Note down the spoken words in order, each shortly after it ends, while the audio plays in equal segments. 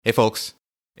Hey folks,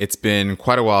 it's been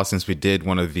quite a while since we did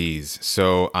one of these,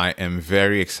 so I am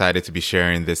very excited to be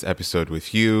sharing this episode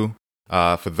with you.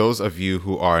 For those of you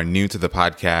who are new to the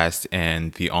podcast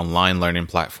and the online learning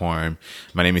platform,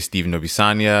 my name is Stephen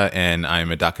Obisanya and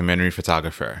I'm a documentary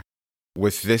photographer.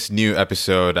 With this new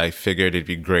episode, I figured it'd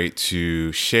be great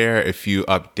to share a few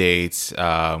updates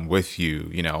with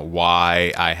you,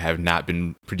 why I have not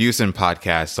been producing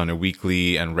podcasts on a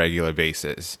weekly and regular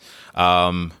basis.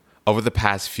 Over the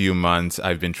past few months,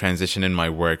 I've been transitioning my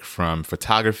work from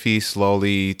photography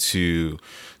slowly to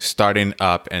starting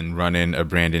up and running a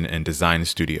branding and design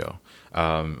studio.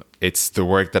 It's the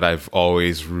work that I've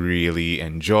always really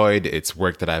enjoyed. It's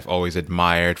work that I've always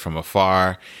admired from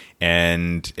afar.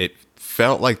 And it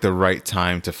felt like the right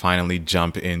time to finally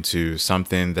jump into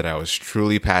something that I was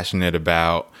truly passionate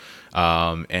about,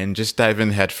 and just dive in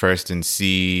head first and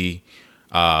see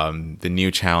the new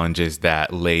challenges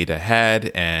that laid ahead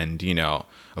and,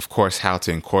 of course, how to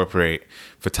incorporate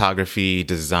photography,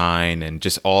 design, and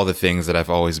just all the things that I've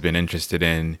always been interested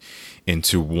in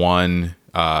into one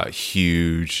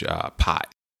huge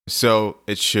pot. So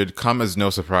it should come as no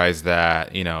surprise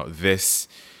that, this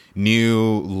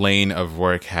new lane of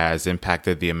work has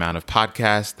impacted the amount of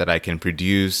podcasts that I can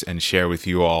produce and share with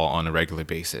you all on a regular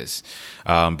basis.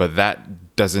 But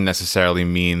that doesn't necessarily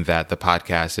mean that the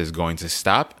podcast is going to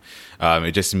stop.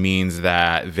 It just means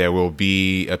that there will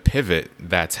be a pivot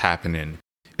that's happening.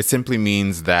 It simply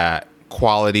means that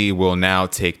quality will now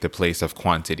take the place of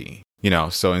quantity.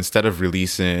 So instead of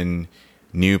releasing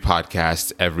new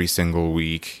podcasts every single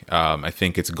week, I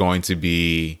think it's going to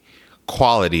be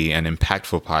quality and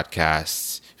impactful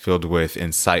podcasts filled with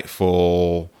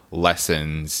insightful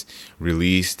lessons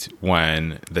released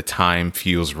when the time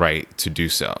feels right to do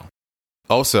so.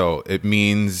 Also, it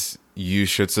means you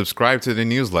should subscribe to the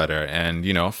newsletter and,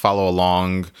 follow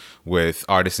along with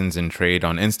Artisans in Trade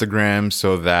on Instagram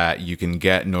so that you can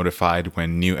get notified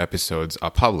when new episodes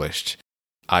are published.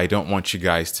 I don't want you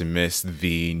guys to miss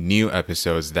the new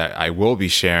episodes that I will be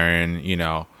sharing,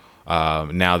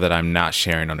 now that I'm not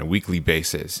sharing on a weekly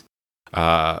basis.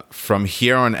 From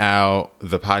here on out,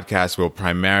 the podcast will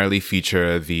primarily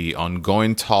feature the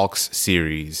Ongoing Talks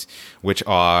series, which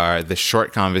are the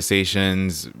short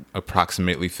conversations,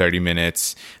 approximately 30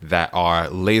 minutes, that are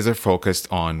laser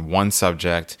focused on one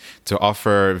subject to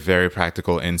offer very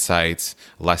practical insights,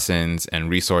 lessons, and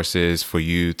resources for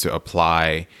you to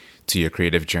apply to your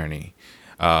creative journey.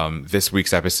 This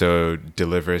week's episode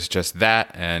delivers just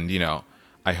that, and,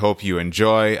 I hope you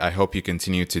enjoy. I hope you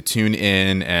continue to tune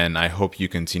in, and I hope you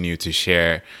continue to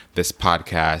share this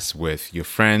podcast with your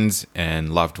friends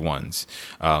and loved ones.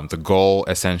 The goal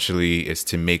essentially is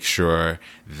to make sure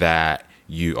that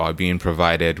you are being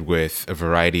provided with a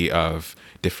variety of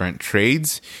different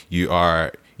trades. You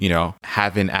are,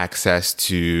 having access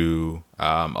to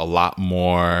a lot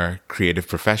more creative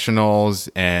professionals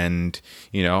and,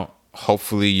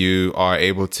 hopefully you are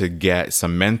able to get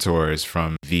some mentors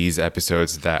from these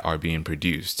episodes that are being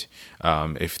produced.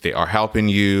 If they are helping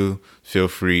you, feel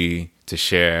free to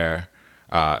share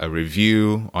a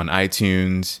review on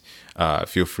iTunes.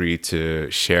 Feel free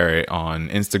to share it on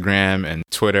Instagram and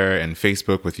Twitter and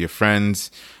Facebook with your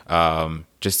friends.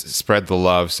 Just spread the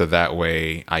love so that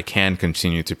way I can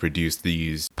continue to produce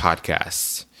these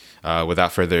podcasts.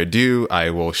 Without further ado, I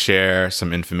will share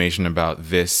some information about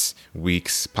this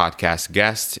week's podcast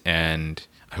guest, and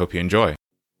I hope you enjoy.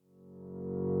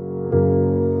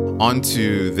 On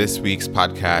to this week's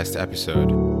podcast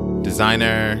episode.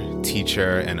 Designer,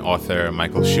 teacher, and author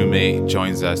Michael Shumate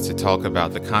joins us to talk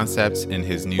about the concepts in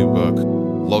his new book,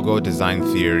 Logo Design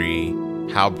Theory: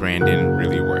 How Branding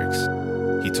Really Works.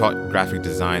 He taught graphic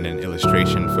design and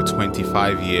illustration for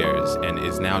 25 years and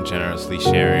is now generously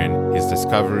sharing his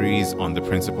discoveries on the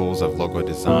principles of logo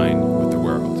design with the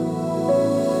world.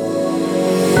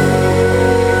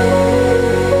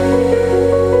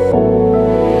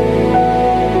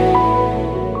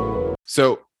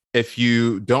 So, if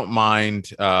you don't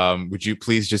mind, would you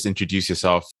please just introduce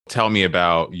yourself? Tell me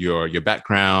about your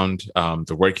background,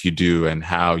 the work you do, and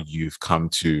how you've come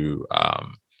to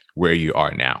where you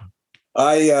are now.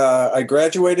 I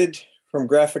graduated from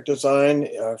graphic design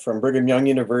from Brigham Young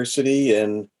University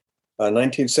in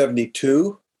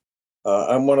 1972.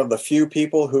 I'm one of the few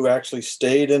people who actually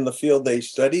stayed in the field they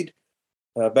studied.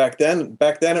 Back then,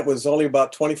 it was only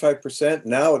about 25%.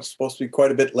 Now it's supposed to be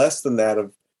quite a bit less than that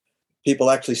of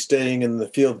people actually staying in the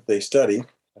field that they study.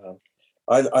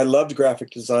 I loved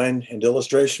graphic design and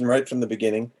illustration right from the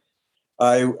beginning.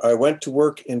 I went to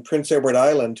work in Prince Edward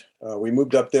Island. We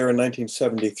moved up there in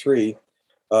 1973.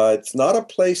 It's not a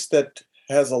place that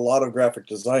has a lot of graphic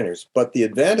designers, but the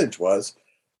advantage was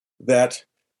that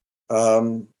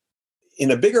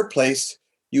in a bigger place,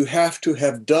 you have to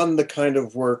have done the kind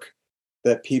of work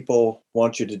that people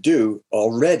want you to do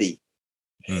already.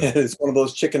 And it's one of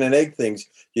those chicken and egg things.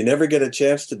 You never get a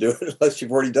chance to do it unless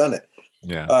you've already done it.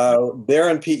 Yeah. There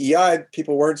in PEI,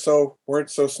 people weren't so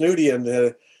snooty,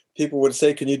 and people would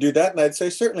say, "Can you do that?" And I'd say,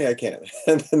 "Certainly, I can."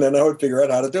 And then I would figure out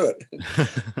how to do it.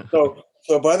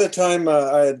 So by the time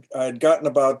I had gotten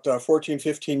about 14,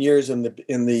 15 years in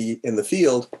the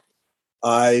field,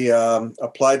 I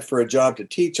applied for a job to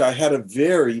teach. I had a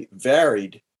very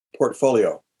varied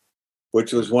portfolio,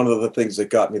 which was one of the things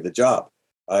that got me the job.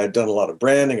 I had done a lot of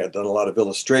branding. I'd done a lot of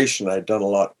illustration. I'd done a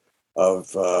lot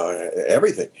of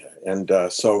everything. And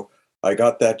so I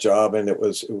got that job, and it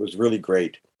was really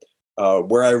great.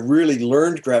 Where I really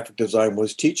learned graphic design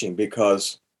was teaching,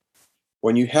 because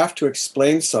when you have to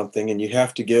explain something and you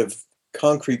have to give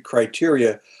concrete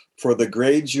criteria for the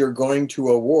grades you're going to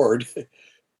award,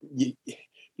 you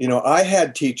know, I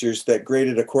had teachers that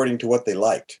graded according to what they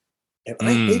liked. And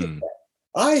I hated that.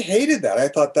 I hated that. I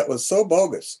thought that was so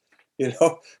bogus.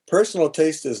 Personal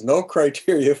taste is no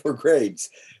criteria for grades.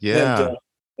 Yeah.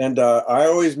 And I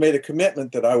always made a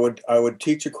commitment that I would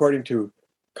teach according to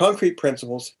concrete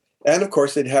principles. And of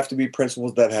course, they'd have to be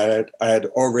principles that I had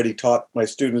already taught my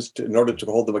students in order to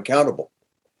hold them accountable.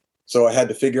 So I had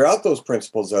to figure out those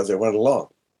principles as I went along.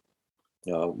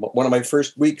 One of my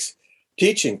first weeks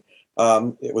teaching,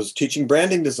 it was teaching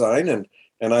branding design,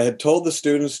 and I had told the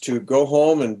students to go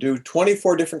home and do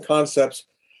 24 different concepts.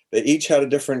 They each had a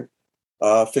different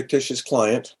fictitious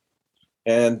client.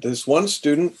 And this one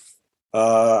student,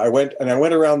 I went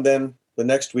around then the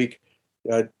next week,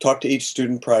 talked to each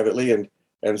student privately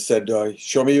and said,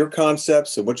 show me your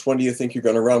concepts and which one do you think you're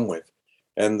going to run with?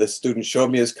 And the student showed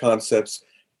me his concepts,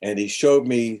 and he showed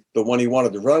me the one he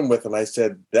wanted to run with. And I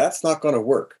said, that's not going to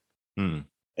work.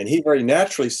 And he very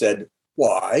naturally said,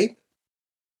 why?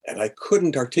 And I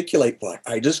couldn't articulate why.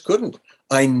 I just couldn't.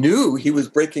 I knew he was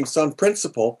breaking some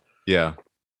principle. Yeah.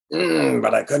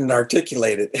 But I couldn't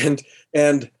articulate it.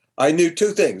 And I knew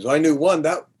two things. I knew, one,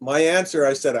 that my answer,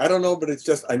 I said, I don't know, but it's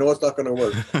just, I know it's not going to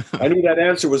work. I knew that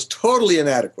answer was totally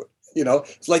inadequate.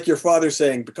 It's like your father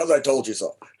saying, because I told you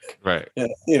so. Right.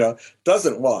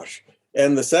 Doesn't wash.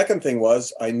 And the second thing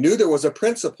was, I knew there was a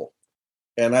principle,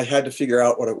 and I had to figure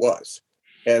out what it was,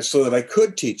 and so that I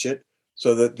could teach it,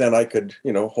 so that then I could,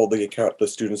 hold the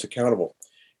students accountable.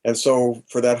 And so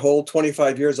for that whole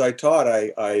 25 years I taught,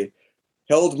 I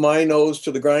held my nose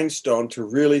to the grindstone to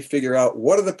really figure out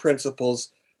what are the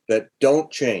principles that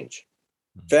don't change.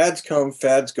 Fads come,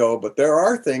 fads go, but there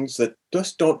are things that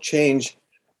just don't change,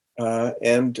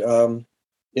 and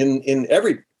in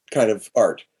every kind of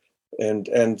art,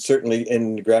 and certainly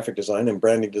in graphic design and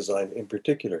branding design in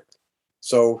particular.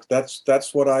 So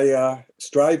that's what I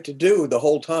strive to do the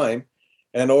whole time.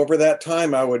 And over that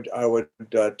time, I would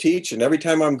teach, and every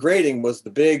time I'm grading was the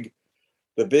big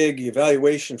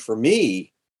evaluation for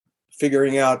me,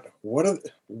 figuring out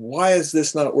why is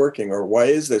this not working, or why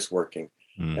is this working,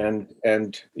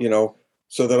 and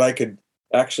so that I could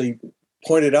actually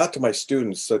point it out to my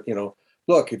students that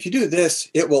look, if you do this,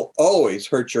 it will always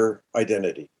hurt your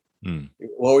identity. It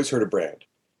will always hurt a brand.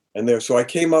 And so I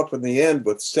came up in the end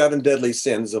with 7 deadly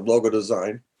sins of logo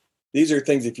design. These are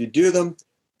things, if you do them,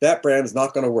 that brand is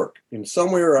not going to work in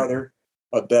some way or other.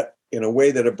 That in a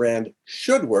way that a brand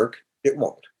should work, it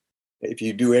won't, if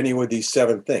you do any of these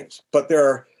 7 things. But there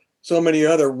are so many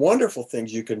other wonderful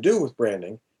things you can do with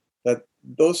branding that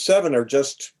those 7 are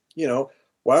just,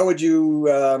 why would you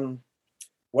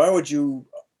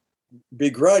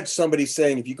begrudge somebody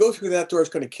saying, if you go through that door, it's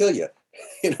going to kill you?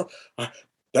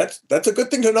 That's a good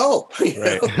thing to know.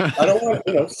 Right. I don't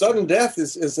want, sudden death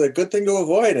is a good thing to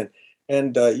avoid.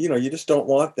 And you just don't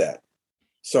want that.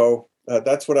 So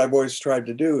that's what I've always tried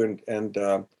to do.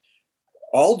 And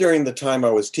all during the time I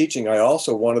was teaching, I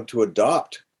also wanted to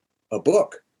adopt a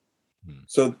book.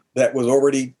 So that was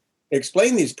already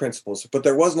explain these principles, but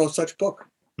there was no such book.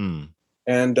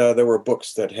 And there were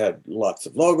books that had lots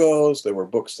of logos. There were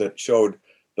books that showed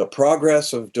the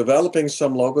progress of developing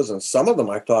some logos. And some of them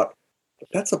I thought,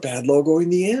 that's a bad logo in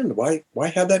the end. Why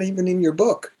have that even in your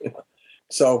book?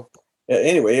 So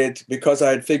anyway, it's because I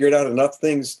had figured out enough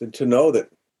things to know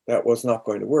that was not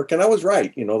going to work. And I was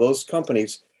right. Those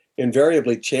companies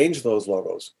invariably changed those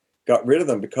logos, got rid of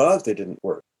them because they didn't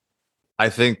work. I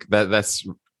think that's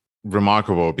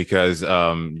remarkable, because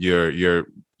you're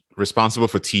responsible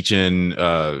for teaching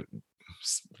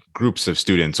groups of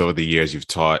students over the years you've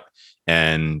taught.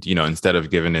 And, instead of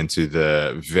giving into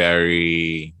the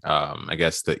very, I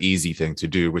guess, the easy thing to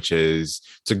do, which is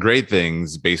to grade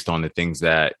things based on the things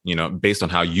that, based on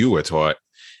how you were taught,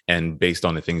 and based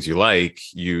on the things you like,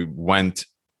 you went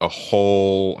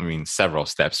several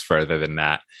steps further than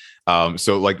that.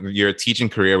 So like your teaching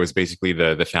career was basically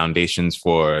the foundations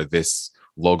for this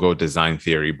logo design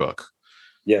theory book.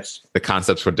 Yes. The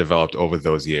concepts were developed over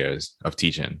those years of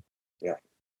teaching. Yeah.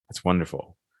 That's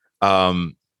wonderful.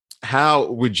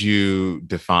 How would you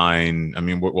define, I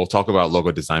mean, we'll talk about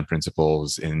logo design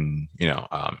principles in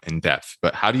depth,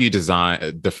 but how do you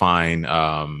define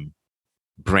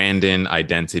brand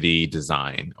identity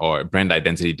design or brand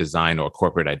identity design or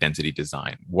corporate identity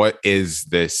design? What is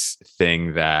this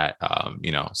thing that,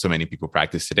 so many people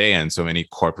practice today and so many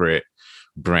corporate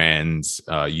brands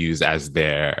use as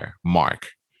their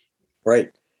mark?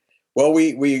 Right. Well,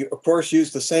 we of course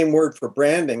use the same word for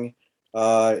branding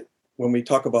when we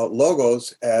talk about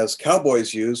logos as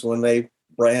cowboys use when they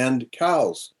brand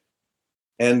cows.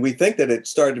 And we think that it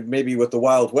started maybe with the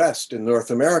Wild West in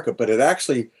North America, but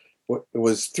it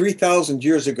was 3,000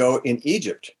 years ago in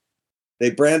Egypt. They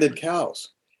branded cows.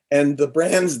 And the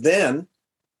brands then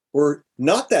were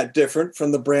not that different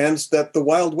from the brands that the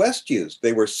Wild West used.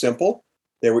 They were simple,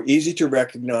 they were easy to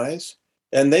recognize,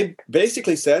 and they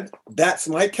basically said, that's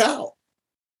my cow.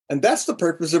 And that's the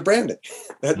purpose of branding.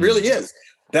 That really is.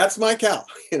 That's my cow,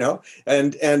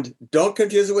 and don't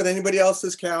confuse it with anybody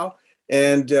else's cow.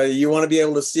 And you want to be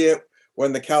able to see it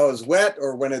when the cow is wet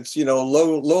or when it's,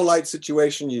 low light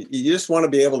situation. You just want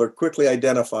to be able to quickly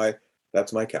identify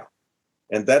that's my cow.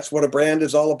 And that's what a brand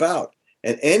is all about.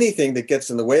 And anything that gets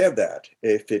in the way of that,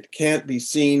 if it can't be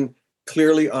seen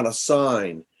clearly on a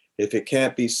sign, if it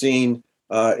can't be seen,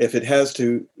 if it has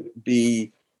to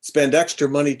spend extra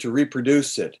money to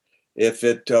reproduce it, if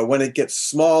it when it gets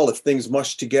small, if things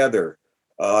mush together,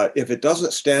 if it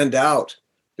doesn't stand out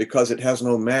because it has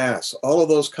no mass, all of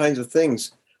those kinds of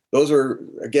things, those are,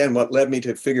 again, what led me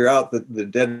to figure out the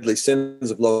deadly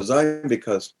sins of logo design,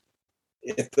 because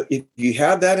if you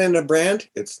have that in a brand,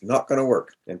 it's not going to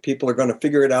work. And people are going to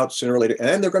figure it out sooner or later,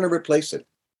 and they're going to replace it.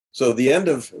 So the end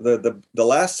of the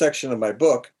last section of my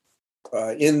book,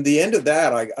 in the end of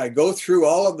that, I go through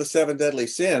all of the 7 deadly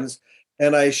sins,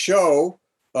 and I show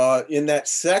in that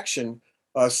section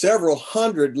several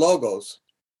hundred logos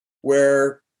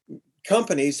where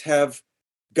companies have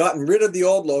gotten rid of the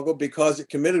old logo because it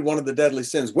committed one of the deadly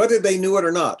sins, whether they knew it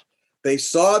or not. They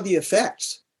saw the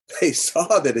effects. They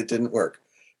saw that it didn't work,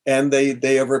 and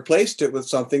they have replaced it with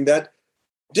something that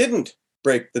didn't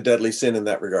break the deadly sin in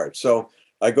that regard. So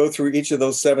I go through each of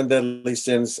those 7 deadly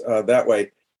sins that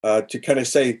way to kind of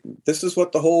say, this is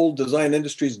what the whole design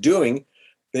industry is doing.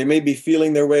 They may be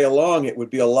feeling their way along. It would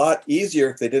be a lot easier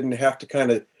if they didn't have to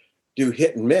kind of do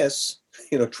hit and miss,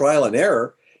 trial and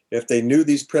error, if they knew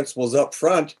these principles up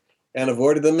front and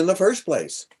avoided them in the first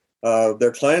place.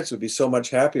 Their clients would be so much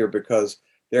happier, because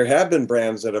there have been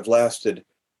brands that have lasted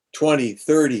 20,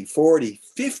 30, 40,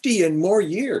 50 and more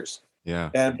years. Yeah.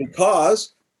 And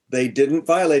because they didn't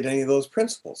violate any of those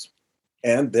principles.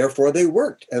 And therefore they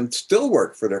worked and still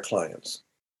work for their clients.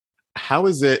 How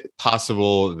is it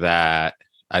possible that,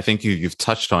 I think you've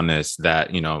touched on this,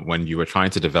 that, when you were trying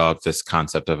to develop this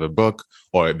concept of a book,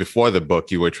 or before the book,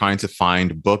 you were trying to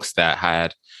find books that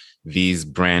had these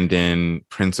branding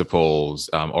principles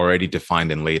already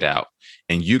defined and laid out,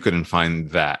 and you couldn't find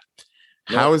that.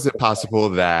 How is it possible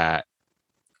that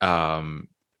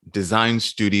design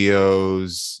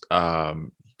studios,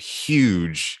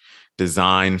 huge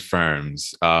design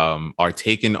firms are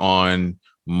taking on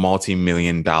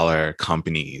multi-million-dollar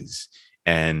companies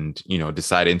and,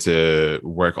 deciding to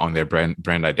work on their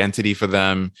brand identity for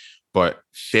them, but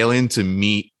failing to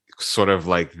meet sort of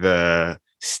like the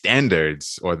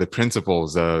standards or the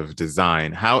principles of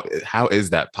design? How is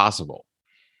that possible?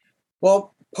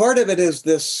 Well, part of it is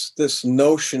this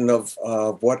notion of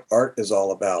what art is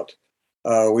all about.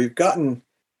 We've gotten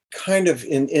kind of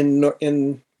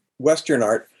in Western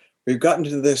art, we've gotten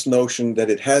to this notion that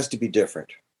it has to be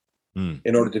different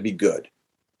in order to be good.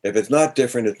 If it's not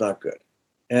different, it's not good.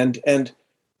 And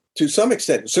to some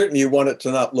extent, certainly you want it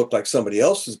to not look like somebody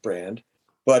else's brand,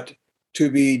 but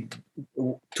to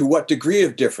what degree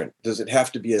of different? Does it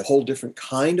have to be a whole different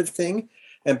kind of thing?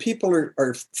 And people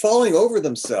are falling over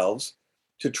themselves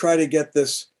to try to get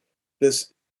this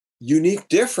unique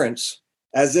difference,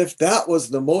 as if that was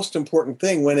the most important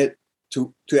thing, when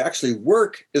to actually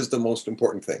work is the most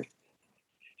important thing,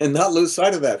 and not lose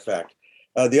sight of that fact.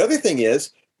 The other thing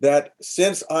is that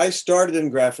since I started in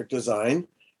graphic design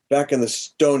back in the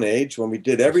Stone Age, when we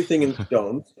did everything in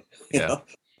stone,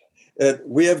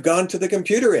 we have gone to the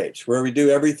computer age, where we do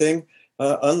everything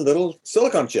on little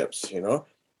silicon chips,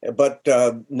 But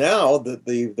now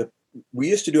we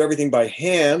used to do everything by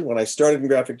hand when I started in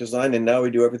graphic design, and now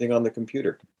we do everything on the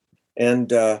computer.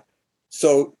 And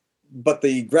so, but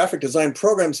the graphic design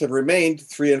programs have remained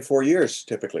 3 and 4 years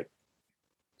typically.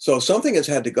 So something has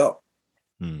had to go.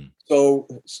 So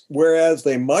whereas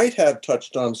they might have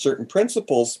touched on certain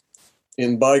principles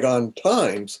in bygone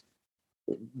times,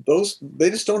 those they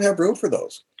just don't have room for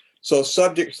those. So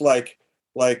subjects like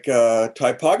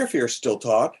typography are still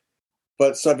taught,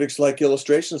 but subjects like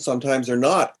illustration sometimes are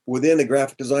not within a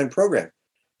graphic design program.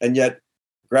 And yet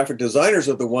graphic designers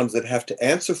are the ones that have to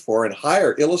answer for and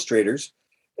hire illustrators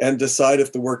and decide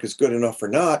if the work is good enough or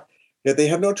not, yet they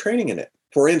have no training in it,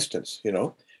 for instance,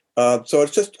 So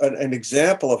it's just an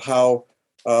example of how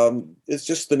it's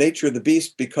just the nature of the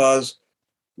beast, because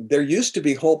there used to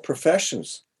be whole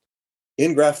professions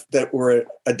in that were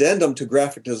addendum to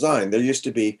graphic design. There used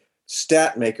to be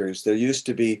stat makers. There used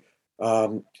to be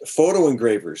photo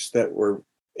engravers that were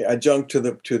adjunct to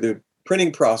the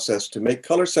printing process to make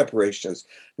color separations.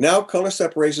 Now color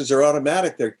separations are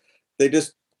automatic. They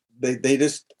just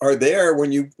are there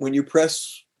when you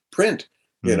press print.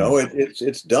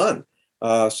 It's done.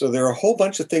 So there are a whole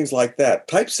bunch of things like that.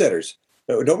 Typesetters.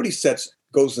 Nobody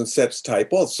goes and sets type.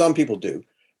 Well, some people do,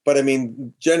 but I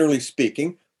mean, generally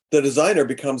speaking, the designer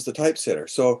becomes the typesetter.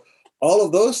 So all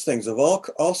of those things have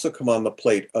also come on the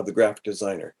plate of the graphic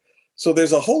designer. So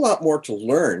there's a whole lot more to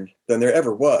learn than there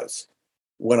ever was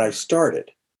when I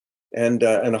started, and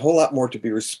a whole lot more to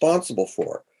be responsible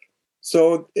for.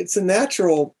 So it's a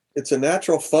natural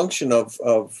function of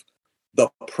the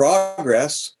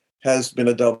progress has been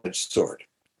a double-edged sword.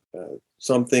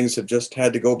 Some things have just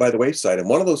had to go by the wayside, and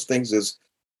one of those things is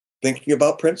thinking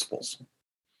about principles.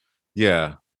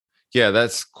 Yeah,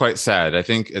 that's quite sad. I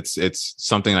think it's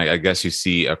something I guess you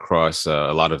see across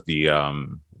a lot of the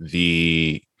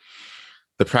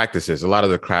practices, a lot of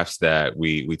the crafts that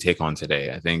we take on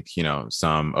today. I think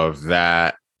some of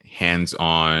that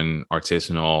hands-on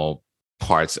artisanal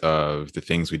parts of the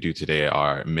things we do today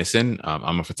are missing.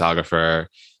 I'm a photographer.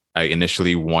 I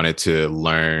initially wanted to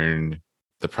learn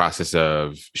the process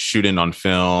of shooting on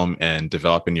film and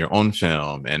developing your own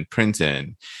film and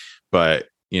printing. But,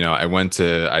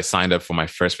 I signed up for my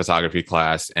first photography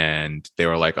class, and they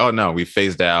were like, oh no, we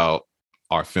phased out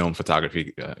our film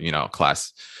photography,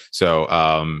 class. So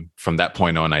from that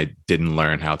point on, I didn't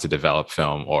learn how to develop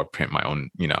film or print my own,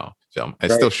 film. I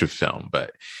still shoot film,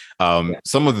 but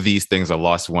some of these things are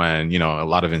lost when, a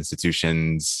lot of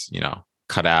institutions,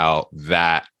 cut out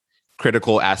that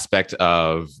critical aspect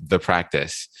of the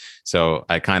practice. So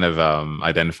I kind of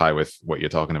identify with what you're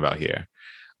talking about here.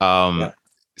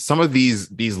 Some of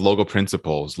these logo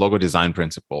design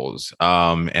principles,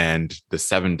 and the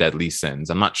 7 deadly sins.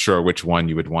 I'm not sure which one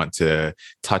you would want to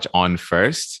touch on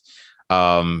first.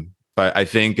 But I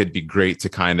think it'd be great to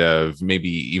kind of maybe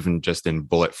even just in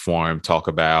bullet form talk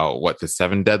about what the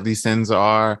 7 deadly sins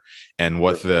are and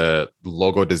what the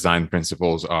logo design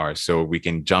principles are, so we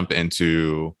can jump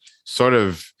into sort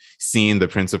of seeing the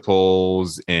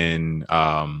principles in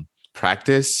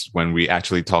practice when we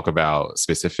actually talk about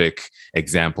specific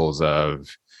examples of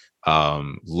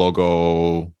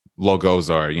logos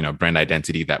or brand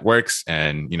identity that works,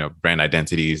 and brand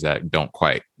identities that don't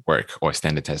quite work or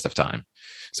stand the test of time.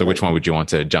 So which one would you want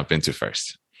to jump into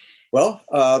first? Well,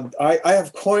 I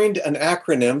have coined an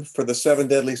acronym for the 7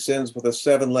 deadly sins with a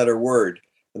 7-letter word,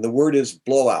 and the word is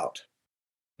blowout.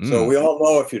 So we all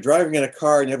know if you're driving in a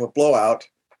car and you have a blowout,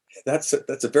 that's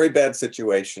a very bad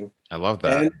situation. I love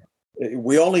that. And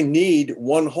we only need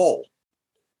one hole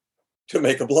to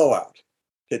make a blowout.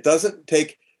 It doesn't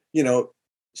take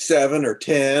 7 or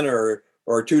 10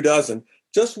 or 2 dozen.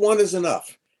 Just one is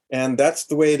enough. And that's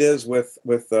the way it is with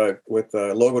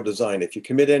logo design. If you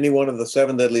commit any one of the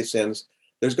 7 deadly sins,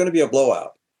 there's going to be a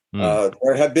blowout.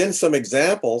 There have been some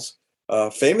examples,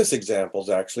 famous examples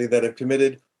actually, that have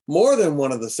committed more than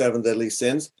one of the 7 deadly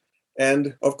sins.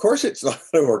 And of course it's not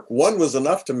going to work. One was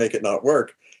enough to make it not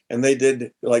work. And they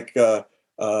did like the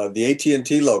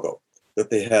AT&T logo that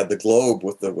they had, the globe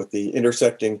with the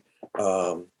intersecting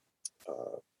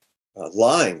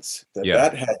lines.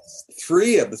 That had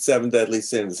 3 of the 7 deadly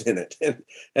sins in it,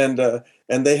 and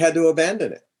they had to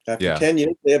abandon it after 10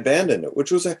 years. They abandoned it,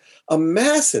 which was a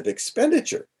massive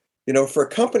expenditure, for a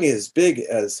company as big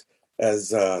as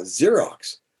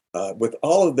Xerox, with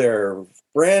all of their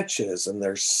branches and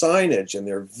their signage and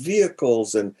their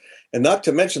vehicles, and not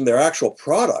to mention their actual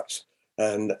products,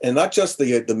 and not just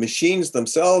the machines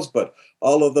themselves, but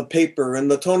all of the paper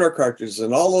and the toner cartridges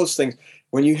and all those things.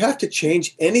 When you have to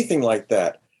change anything like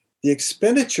that, the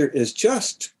expenditure is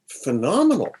just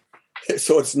phenomenal.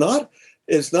 So it's not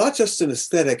just an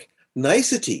aesthetic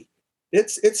nicety.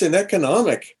 It's an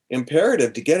economic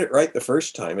imperative to get it right the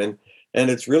first time. And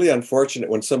it's really unfortunate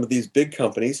when some of these big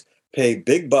companies pay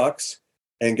big bucks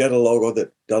and get a logo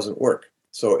that doesn't work.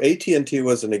 So AT&T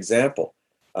was an example.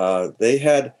 They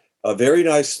had a very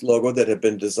nice logo that had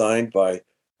been designed by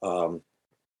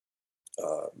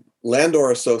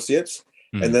Landor Associates,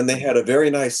 and then they had a very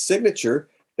nice signature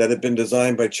that had been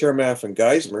designed by Chermaff and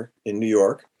Geismar in New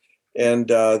York, and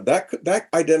that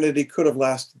identity could have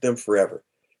lasted them forever,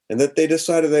 and that they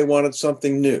decided they wanted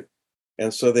something new.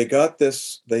 And so they got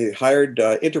this, they hired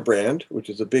Interbrand, which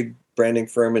is a big branding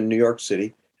firm in New York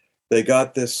City. They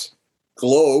got this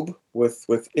globe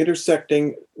with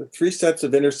intersecting, 3 sets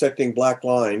of intersecting black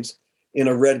lines in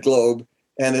a red globe,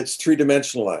 and it's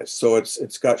 3-dimensionalized. So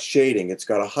it's got shading, it's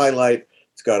got a highlight,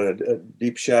 it's got a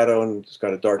deep shadow, and it's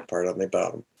got a dark part on the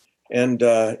bottom. And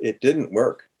it didn't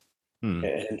work.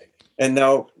 And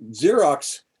now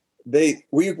Xerox,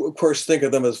 we of course think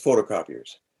of them as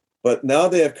photocopiers. But now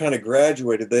they have kind of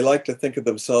graduated. They like to think of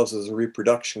themselves as a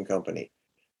reproduction company,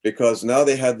 because now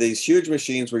they have these huge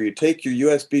machines where you take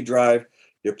your USB drive,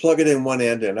 you plug it in one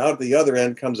end, and out the other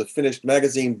end comes a finished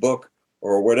magazine, book,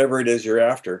 or whatever it is you're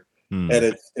after.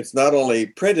 And it's not only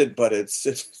printed, but it's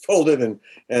folded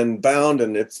and bound,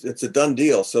 and it's a done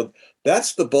deal. So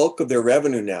that's the bulk of their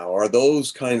revenue now, are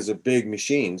those kinds of big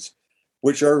machines,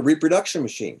 which are reproduction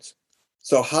machines.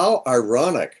 So how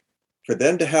ironic for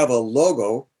them to have a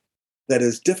logo that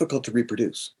is difficult to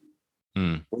reproduce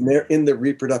when they're in the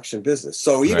reproduction business.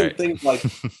 So even things like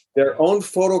their own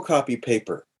photocopy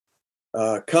paper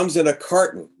comes in a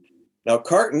carton. Now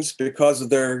cartons, because of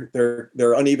their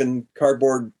uneven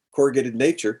cardboard corrugated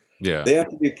nature, they have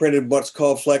to be printed what's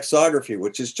called flexography,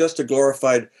 which is just a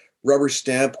glorified rubber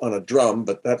stamp on a drum,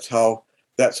 but that's how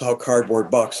cardboard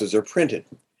boxes are printed.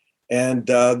 And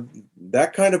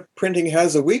that kind of printing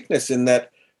has a weakness in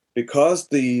that, because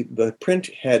the print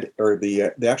head, or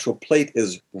the actual plate,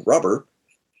 is rubber,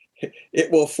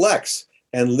 it will flex,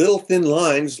 and little thin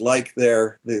lines like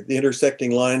the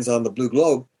intersecting lines on the blue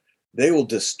globe, they will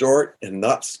distort and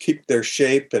not keep their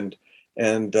shape, and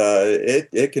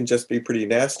it can just be pretty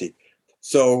nasty.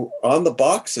 So on the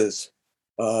boxes,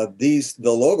 the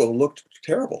logo looked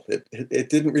terrible. It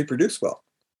didn't reproduce well.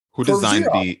 Who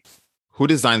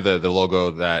designed the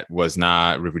logo that was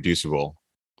not reproducible?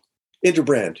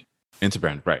 Interbrand,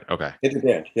 right? Okay.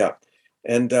 Interbrand, yeah.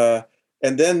 And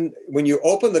then when you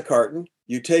open the carton,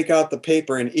 you take out the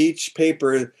paper, and each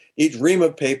ream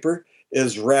of paper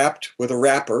is wrapped with a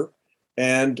wrapper,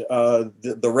 and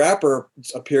the wrapper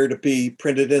appeared to be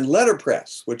printed in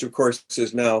letterpress, which of course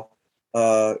is now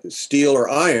steel or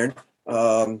iron,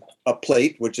 a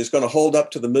plate, which is going to hold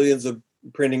up to the millions of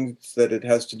printings that it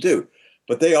has to do.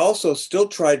 But they also still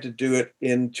tried to do it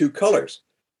in 2 colors,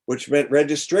 which meant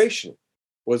registration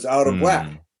was out of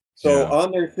whack. So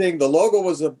on their thing, the logo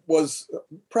was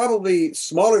probably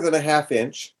smaller than a ½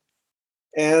 inch,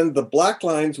 and the black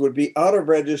lines would be out of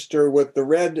register with the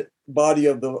red body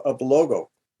of the logo,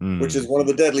 which is one of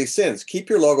the deadly sins. Keep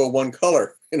your logo one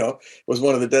color, was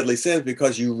one of the deadly sins,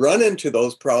 because you run into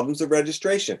those problems of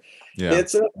registration.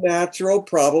 It's a natural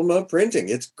problem of printing.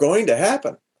 It's going to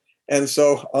happen. And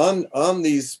so on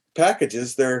these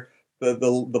packages, the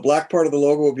black part of the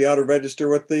logo will be out of register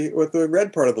with the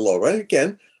red part of the logo. And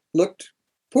again, looked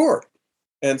poor.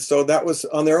 And so that was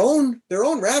on their own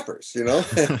wrappers,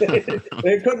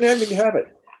 They couldn't even have it.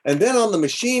 And then on the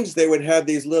machines, they would have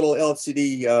these little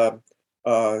LCD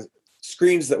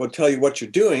screens that would tell you what you're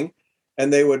doing,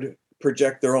 and they would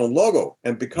project their own logo.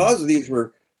 And because these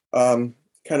were kind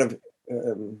of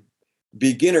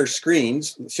beginner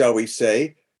screens, shall we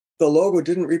say, the logo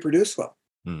didn't reproduce well.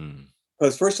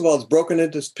 Because first of all, it's broken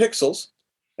into pixels,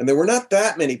 and there were not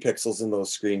that many pixels in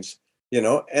those screens,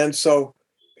 And so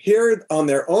here on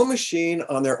their own machine,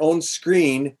 on their own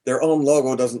screen, their own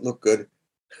logo doesn't look good,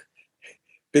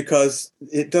 because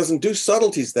it doesn't do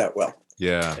subtleties that well.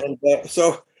 Yeah. And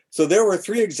so there were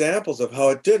 3 examples of how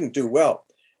it didn't do well.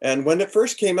 And when it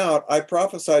first came out, I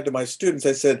prophesied to my students,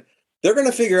 I said, they're going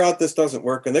to figure out this doesn't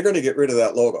work, and they're going to get rid of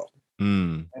that logo.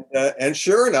 And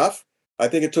sure enough, I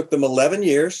think it took them 11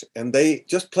 years, and they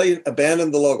just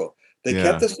abandoned the logo. They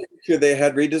kept the signature they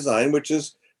had redesigned, which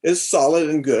is solid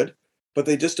and good, but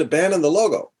they just abandoned the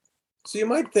logo. So you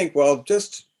might think, well,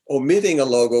 just omitting a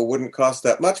logo wouldn't cost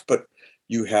that much, but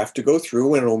you have to go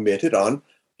through and omit it on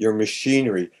your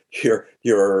machinery,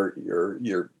 your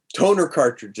toner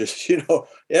cartridges,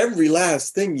 every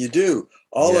last thing you do,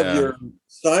 all of your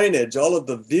signage, all of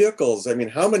the vehicles. I mean,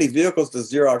 how many vehicles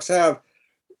does Xerox have?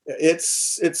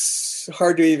 It's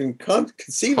hard to even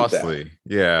conceive of that.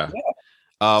 Yeah.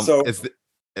 So is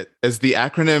the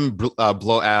acronym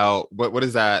blowout? What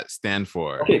does that stand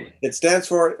for? Okay, it stands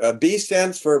for B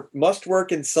stands for must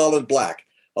work in solid black.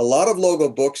 A lot of logo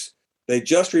books, They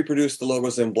just reproduce the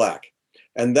logos in black.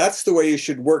 And that's the way you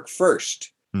should work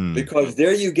first, because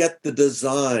there you get the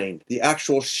design, the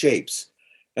actual shapes.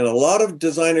 And a lot of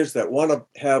designers that want to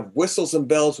have whistles and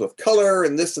bells with color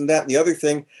and this and that and the other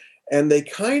thing, and they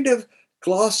kind of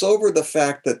gloss over the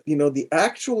fact that, the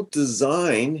actual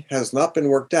design has not been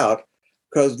worked out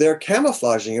because they're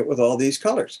camouflaging it with all these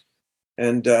colors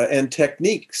and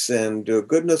techniques and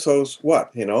goodness knows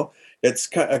what. It's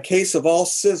a case of all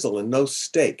sizzle and no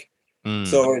steak.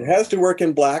 So it has to work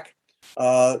in black.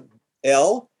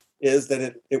 L is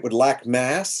that it would lack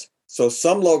mass. So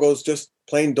some logos just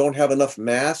plain don't have enough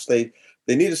mass. They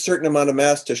need a certain amount of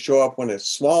mass to show up when it's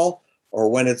small or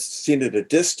when it's seen at a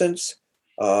distance.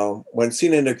 When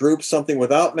seen in a group, something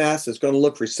without mass is going to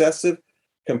look recessive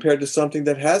compared to something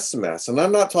that has some mass. And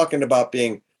I'm not talking about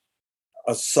being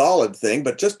a solid thing,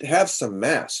 but just have some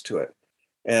mass to it.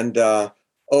 And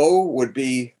O would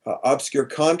be obscure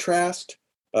contrast.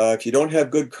 If you don't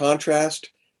have good contrast,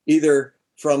 either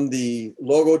from the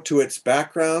logo to its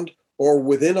background or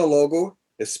within a logo,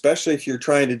 especially if you're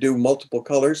trying to do multiple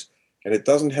colors and it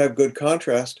doesn't have good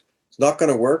contrast, it's not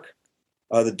going to work.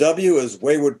 The W is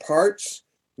wayward parts,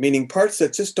 meaning parts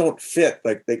that just don't fit,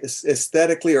 like they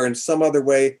aesthetically or in some other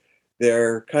way, they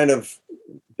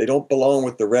don't belong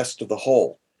with the rest of the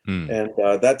whole. And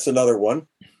that's another one.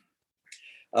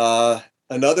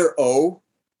 Another O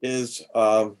is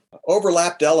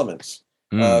overlapped elements.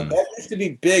 That used to be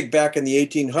big back in the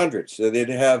 1800s. So they'd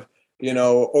have,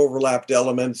 overlapped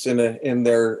elements in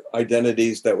their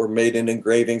identities that were made in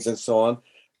engravings and so on.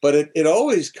 But it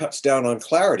always cuts down on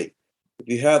clarity. If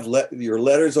you have your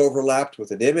letters overlapped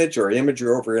with an image or image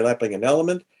overlapping an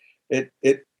element,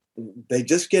 they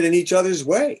just get in each other's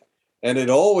way. And it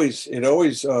always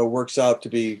works out to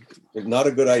be not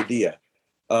a good idea.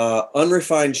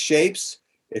 Unrefined shapes,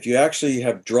 if you actually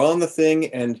have drawn the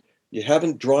thing and you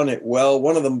haven't drawn it well,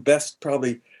 one of the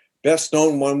probably best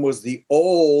known one was the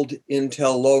old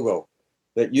Intel logo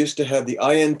that used to have the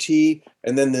INT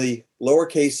and then the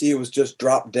lowercase e was just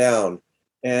dropped down.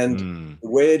 And the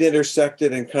way it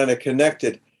intersected and kind of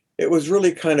connected, it was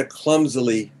really kind of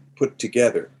clumsily put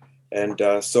together. And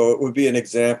so it would be an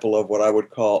example of what I would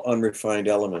call unrefined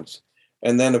elements.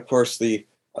 And then, of course, the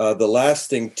last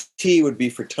thing, T, would be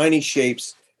for tiny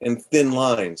shapes and thin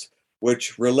lines,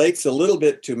 which relates a little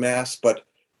bit to mass, but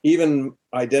even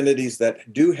identities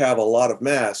that do have a lot of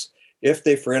mass, if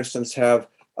they, for instance, have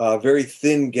very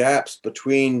thin gaps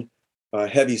between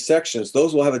heavy sections,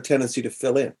 those will have a tendency to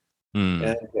fill in.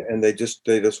 And they just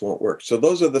won't work. So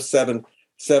those are the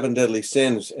seven deadly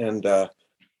sins. And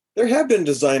there have been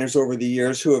designers over the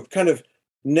years who have kind of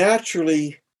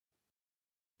naturally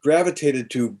gravitated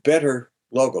to better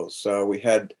logos. We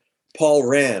had Paul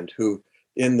Rand, who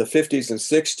in the 50s and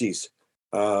 60s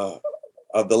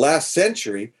of the last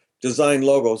century designed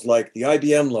logos like the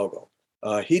IBM logo.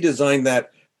 He designed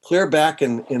that clear back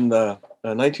in the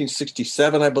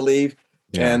 1967, I believe.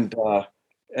 Yeah.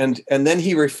 And then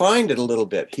he refined it a little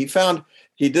bit. He made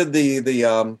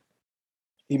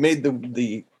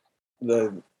the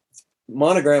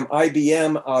monogram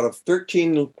IBM out of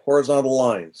 13 horizontal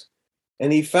lines.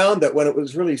 And he found that when it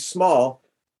was really small,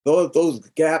 those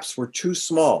gaps were too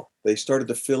small. They started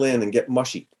to fill in and get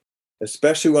mushy,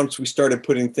 especially once we started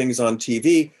putting things on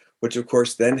TV, which of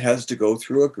course then has to go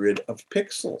through a grid of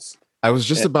pixels. I was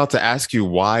just about to ask you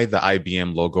why the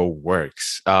IBM logo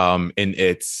works in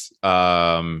its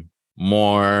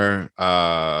more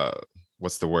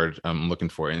what's the word I'm looking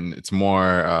for? And it's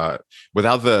more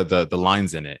without the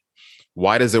lines in it.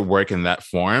 Why does it work in that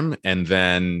form? And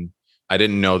then I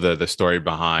didn't know the story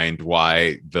behind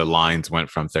why the lines went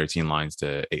from 13 lines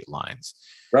to 8 lines.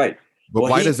 Right. But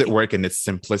why does it work in its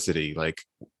simplicity? Like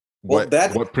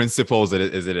what principles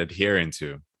is it adhering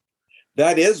to?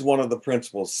 That is one of the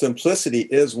principles. Simplicity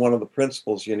is one of the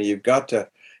principles. You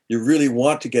really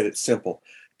want to get it simple.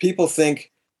 People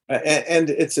think, and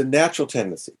it's a natural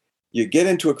tendency. You get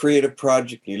into a creative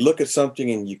project, you look at something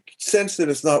and you sense that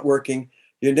it's not working.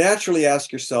 You naturally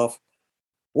ask yourself,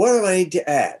 what do I need to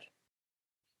add?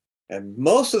 And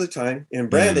most of the time in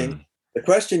branding, the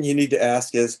question you need to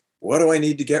ask is, what do I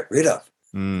need to get rid of?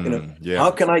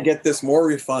 How can I get this more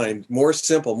refined, more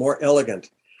simple, more elegant,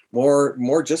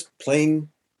 more just plain,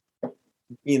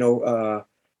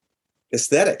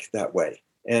 aesthetic that way?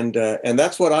 And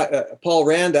that's what Paul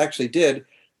Rand actually did.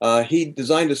 He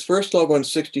designed his first logo in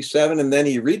 1967, and then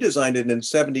he redesigned it in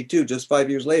 1972, just 5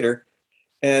 years later,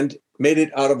 and made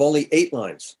it out of only 8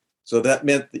 lines. So that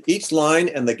meant that each line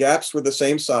and the gaps were the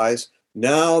same size.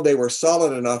 Now they were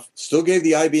solid enough, still gave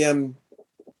the IBM,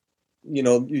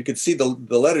 you could see the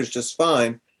letters just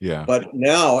fine, Yeah. But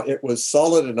now it was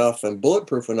solid enough and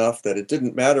bulletproof enough that it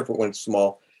didn't matter if it went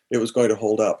small, it was going to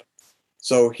hold up.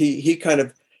 So he kind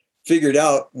of figured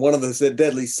out one of the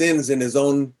deadly sins in his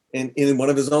own in one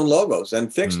of his own logos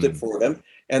and fixed it for them.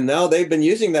 And now they've been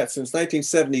using that since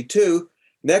 1972.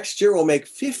 Next year will make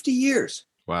 50 years.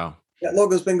 Wow. That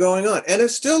logo's been going on, and it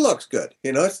still looks good.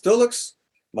 It still looks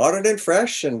modern and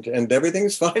fresh, and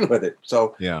everything's fine with it.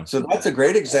 So Yeah. so that's a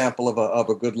great example of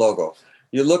a good logo.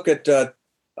 You look at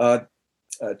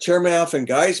Chermaff and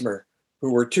Geismar,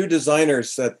 who were two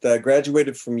designers that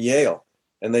graduated from Yale,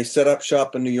 and they set up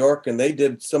shop in New York, and they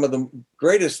did some of the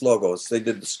greatest logos. They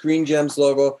did the Screen Gems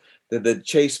logo, they did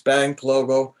Chase Bank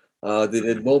logo, they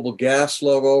did Mobil Gas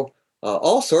logo,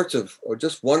 all sorts of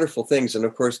just wonderful things. And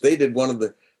of course, they did one of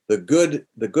the good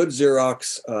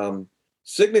Xerox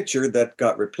signature that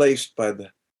got replaced by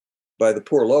the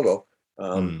poor logo.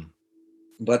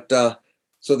 But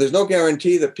so there's no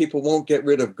guarantee that people won't get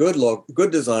rid of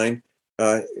good design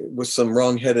with some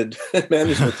wrong-headed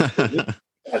management.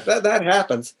 that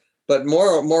happens, but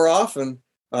more often,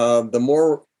 the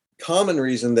more common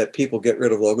reason that people get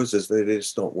rid of logos is they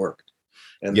just don't work,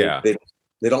 and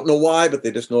they don't know why, but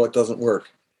they just know it doesn't work.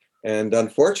 And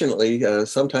unfortunately,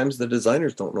 sometimes the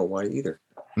designers don't know why either.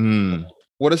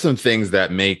 What are some things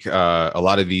that make a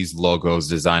lot of these logos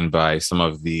designed by some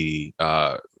of the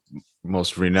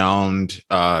most renowned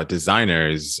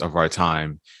designers of our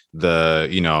time?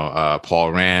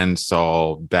 Paul Rand,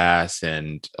 Saul Bass,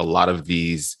 and a lot of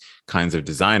these kinds of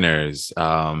designers,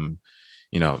 from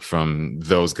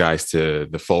those guys to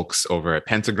the folks over at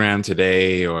Pentagram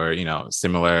today, or,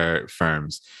 similar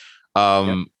firms.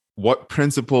 What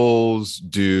principles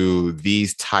do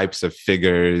these types of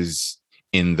figures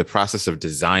in the process of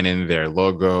designing their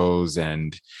logos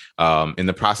and in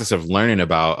the process of learning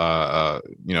about,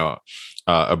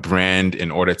 a brand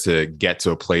in order to get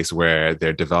to a place where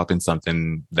they're developing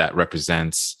something that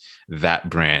represents that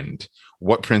brand?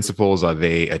 What principles are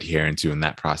they adhering to in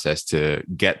that process to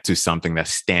get to something that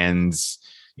stands,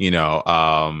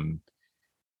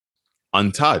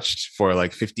 untouched for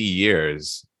like 50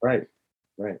 years? Right.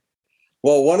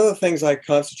 Well, one of the things I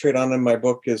concentrate on in my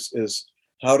book is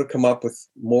how to come up with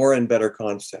more and better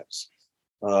concepts.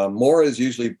 More is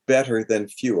usually better than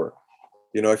fewer.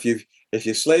 If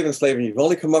you slave and you've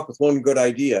only come up with one good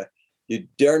idea, you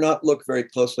dare not look very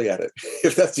closely at it.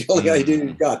 If that's the only idea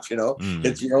you've got,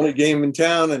 it's your only game in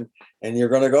town, and you're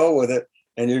going to go with it,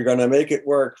 and you're going to make it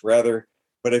work rather.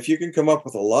 But if you can come up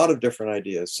with a lot of different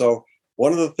ideas. So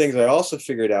one of the things I also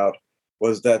figured out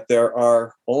was that there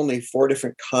are only 4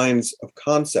 different kinds of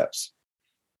concepts.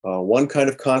 One kind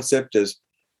of concept is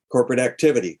corporate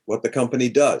activity, what the company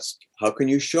does. How can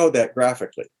you show that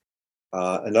graphically?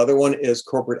 Another one is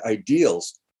corporate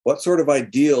ideals. What sort of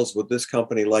ideals would this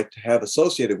company like to have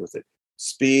associated with it?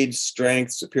 Speed,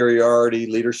 strength, superiority,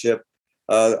 leadership,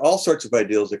 all sorts of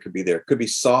ideals that could be there. It could be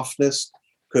softness,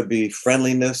 could be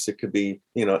friendliness, it could be,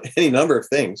 any number of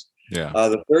things. Yeah.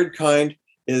 The third kind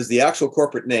is the actual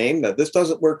corporate name. Now, this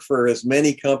doesn't work for as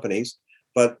many companies,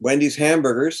 but Wendy's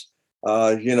Hamburgers,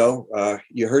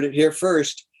 you heard it here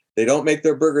first. They don't make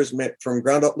their burgers from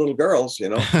ground up little girls,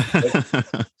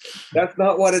 That's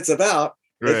not what it's about.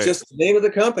 Right. It's just the name of the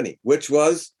company, which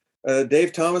was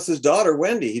Dave Thomas's daughter,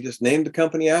 Wendy. He just named the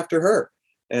company after her.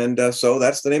 And so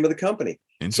that's the name of the company.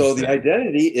 So the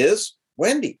identity is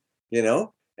Wendy,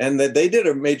 and that they did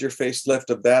a major facelift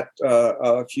of that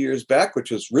a few years back, which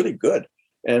was really good.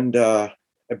 And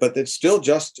but it's still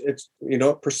it's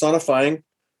personifying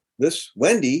this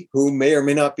Wendy, who may or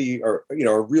may not be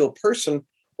a real person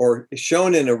or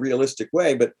shown in a realistic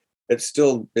way, but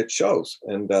it shows.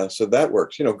 And so that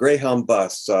works. Greyhound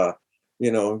bus,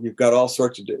 you've got all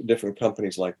sorts of different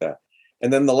companies like that.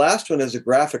 And then the last one is a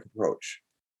graphic approach,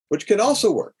 which can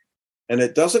also work. And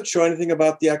it doesn't show anything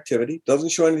about the activity,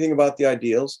 doesn't show anything about the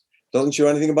ideals, doesn't show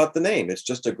anything about the name. It's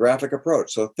just a graphic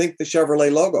approach. So think the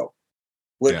Chevrolet logo,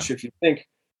 which if you think,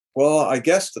 well, I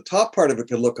guess the top part of it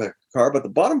could look like a car, but the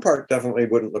bottom part definitely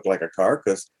wouldn't look like a car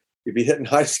because you'd be hitting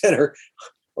high center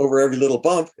over every little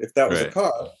bump if that was a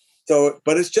car. So,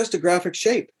 but it's just a graphic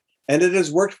shape, and it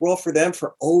has worked well for them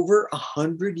for over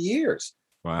 100 years.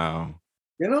 Wow.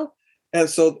 And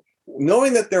so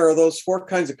knowing that there are those 4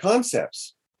 kinds of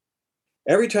concepts,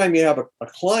 every time you have a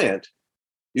client,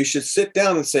 you should sit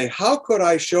down and say, how could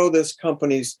I show this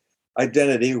company's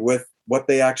identity with what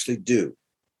they actually do?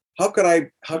 How could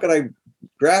I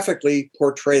graphically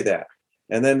portray that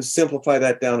and then simplify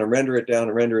that down and render it down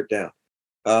and render it down?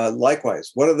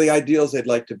 Likewise, what are the ideals they'd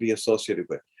like to be associated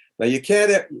with? Now, you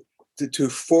can't to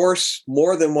force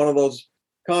more than one of those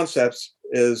concepts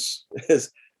is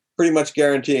pretty much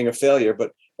guaranteeing a failure.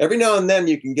 But Every now and then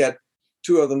you can get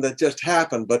two of them that just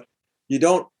happen, but you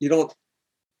don't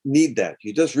need that.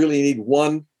 You just really need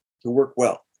one to work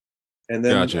well, and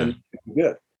then Gotcha. and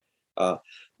good.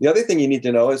 The other thing you need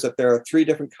to know is that there are three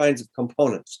different kinds of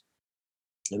components,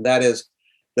 and that is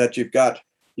that you've got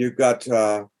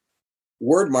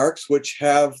word marks which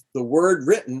have the word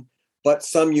written, but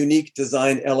some unique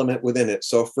design element within it.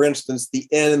 So, for instance, the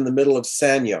N in the middle of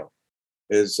Sanyo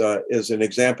is an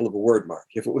example of a word mark.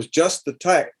 If it was just the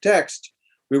text,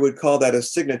 we would call that a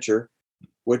signature.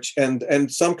 Which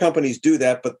and some companies do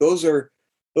that, but those are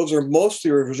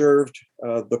mostly reserved.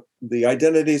 The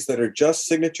identities that are just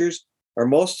signatures are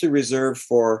mostly reserved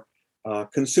for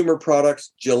consumer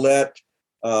products, Gillette,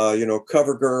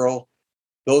 CoverGirl,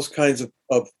 those kinds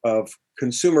of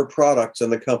consumer products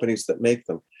and the companies that make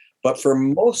them. But for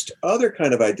most other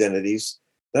kind of identities,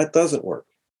 that doesn't work,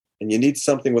 and you need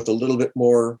something with a little bit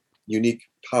more unique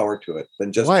power to it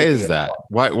than just. Why is that?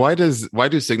 Why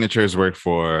do signatures work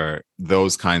for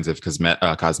those kinds of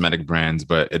cosmetic brands,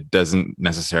 but it doesn't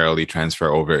necessarily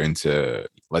transfer over into,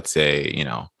 let's say,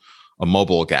 a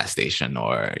mobile gas station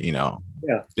or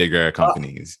bigger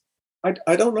companies?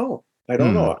 I don't know. I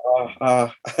don't know.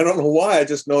 I don't know why. I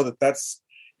just know that's.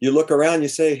 You look around, you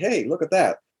say, "Hey, look at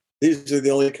that. These are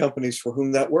the only companies for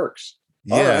whom that works."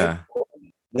 Yeah. All right.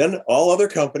 Then all other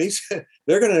companies,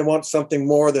 they're going to want something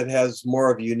more that has more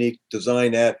of a unique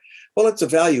design add. Well, it's a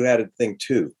value added thing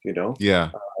too,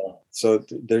 Yeah. So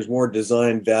there's more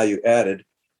design value added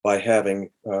by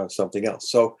having something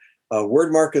else. So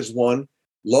word mark is one,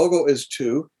 logo is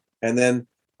two, and then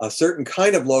a certain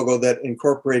kind of logo that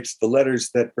incorporates the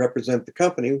letters that represent the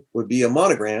company would be a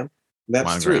monogram. And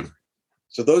that's Monogram. three.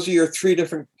 So those are your three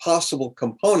different possible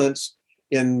components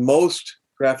in most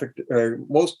graphic or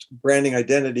most branding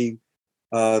identity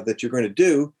that you're going to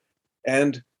do.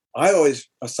 And I always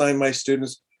assign my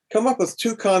students, come up with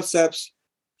two concepts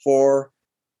for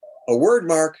a word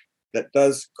mark that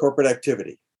does corporate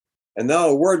activity, and now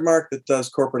a word mark that does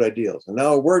corporate ideals, and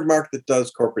now a word mark that does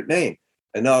corporate name,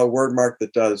 and now a word mark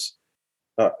that does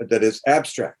that is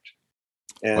abstract.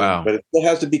 And Wow. but it still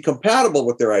has to be compatible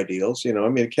with their ideals.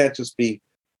 It can't just be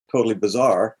totally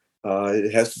bizarre.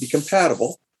 It has to be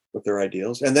compatible with their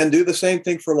ideals, and then do the same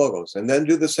thing for logos, and then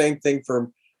do the same thing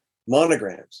for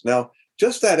monograms. Now,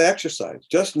 just that exercise,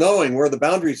 just knowing where the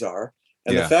boundaries are,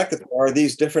 and the fact that there are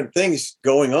these different things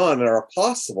going on and are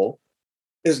possible,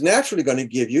 is naturally going to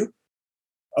give you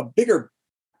a bigger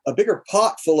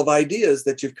pot full of ideas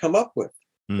that you've come up with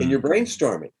in your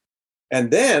brainstorming.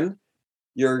 And then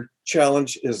your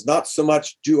challenge is not so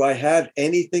much, do I have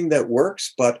anything that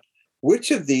works, but which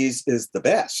of these is the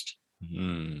best?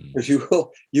 Because you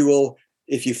will,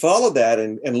 if you follow that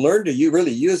and learn to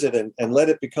really use it and let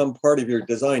it become part of your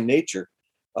design nature,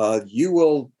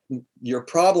 your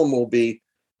problem will be,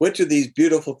 which of these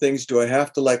beautiful things do I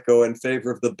have to let go in favor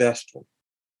of the best one?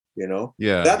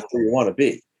 Yeah. That's where you want to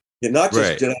be. You're not just,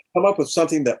 Right. did I come up with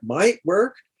something that might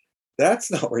work?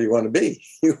 That's not where you want to be.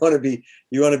 You want to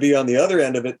be on the other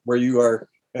end of it, where you are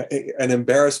an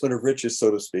embarrassment of riches,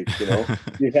 so to speak.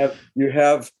 You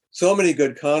have so many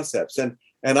good concepts, and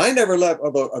I never let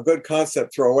a good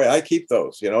concept throw away. I keep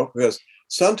those, because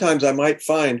sometimes I might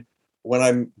find when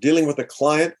I'm dealing with a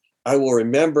client, I will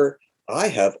remember I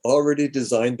have already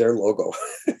designed their logo.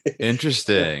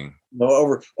 Interesting.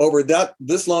 Over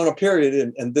this long a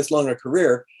period and this long a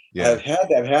career, Yeah. I've had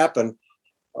that happen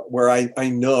where I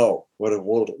know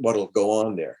what'll go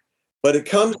on there. But it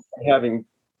comes from having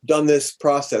done this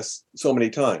process so many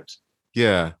times.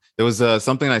 Yeah. There was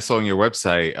something I saw on your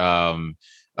website.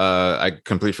 I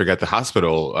completely forget the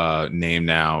hospital name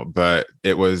now, but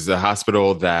it was a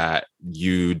hospital that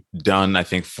you done, I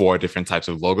think, 4 different types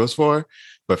of logos for,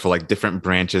 but for like different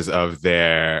branches of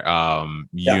their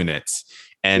units.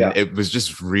 And it was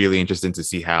just really interesting to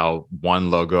see how one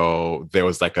logo, there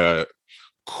was like a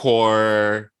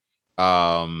core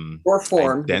form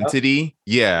identity.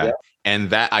 Yeah.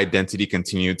 And that identity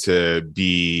continued to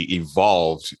be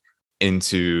evolved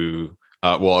into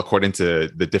according to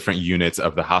the different units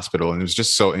of the hospital. And it was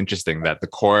just so interesting that the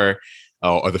core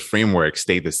or the framework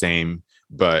stayed the same,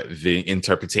 but the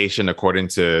interpretation according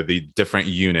to the different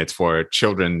units for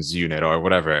children's unit or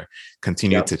whatever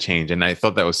continued to change. And I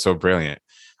thought that was so brilliant.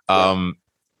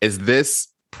 Is this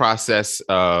process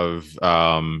of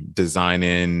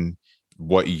designing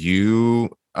what you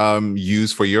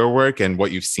use for your work and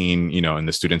what you've seen, in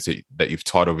the students that you've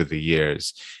taught over the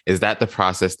years, is that the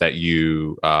process that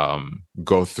you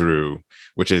go through,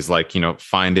 which is like,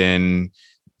 finding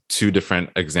 2 different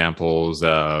examples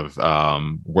of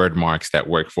word marks that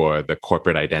work for the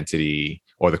corporate identity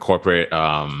or the corporate,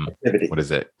 activity. What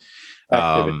is it?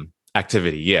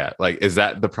 activity. Yeah. Like, is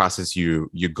that the process you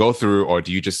go through, or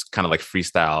do you just kind of like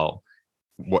freestyle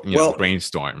what, Well,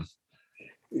 brainstorm?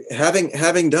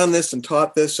 having done this and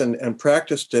taught this and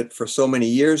practiced it for so many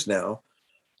years now,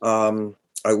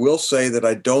 I will say that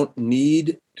I don't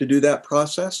need to do that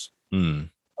process. Mm.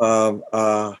 Um,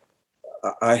 uh,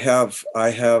 I have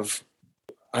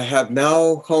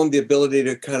now honed the ability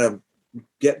to kind of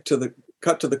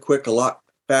cut to the quick a lot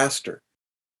faster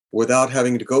without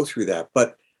having to go through that.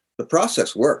 But the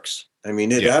process works. I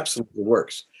mean, it Yeah. absolutely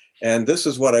works. And this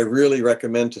is what I really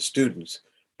recommend to students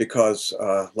because,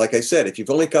 like I said, if you've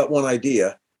only got one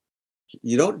idea,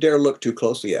 you don't dare look too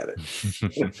closely at it.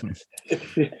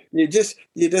 You just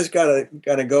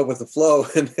gotta go with the flow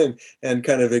and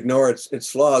kind of ignore its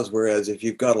flaws. Whereas if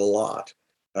you've got a lot,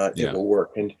 it Yeah. will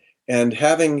work. And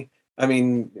having, I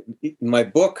mean, my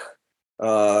book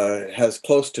has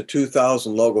close to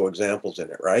 2,000 logo examples in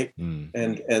it, right?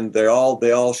 Mm. And they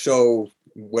all show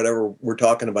whatever we're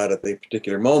talking about at the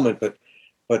particular moment.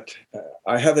 But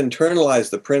I have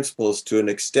internalized the principles to an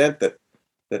extent that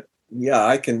yeah,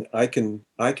 I can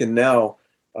now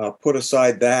put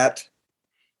aside that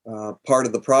part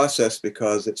of the process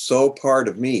because it's so part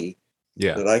of me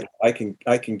Yeah. that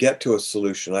I can get to a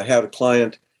solution. I have a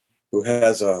client who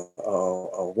has a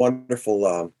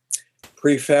wonderful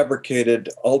prefabricated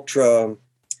ultra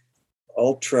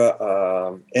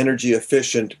energy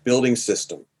efficient building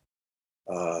system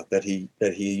that he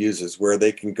uses, where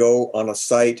they can go on a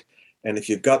site, and if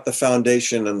you've got the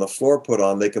foundation and the floor put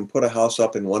on, they can put a house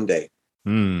up in one day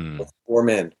Mm. with 4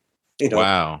 men, you know,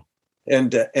 Wow.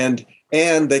 and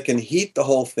they can heat the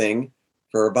whole thing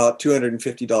for about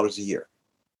 $250 a year.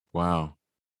 Wow.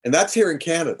 And that's here in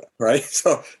Canada, right?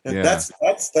 So Yeah.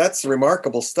 that's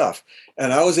remarkable stuff.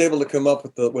 And I was able to come up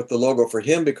with the logo for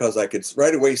him because I could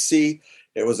right away see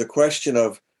it was a question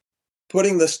of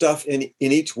putting the stuff in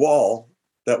each wall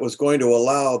that was going to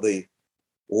allow the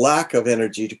lack of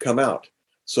energy to come out.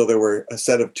 So there were a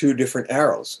set of two different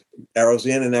arrows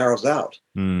in and arrows out.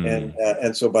 Mm.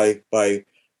 And so by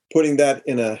putting that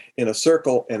in a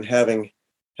circle and having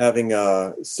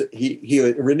he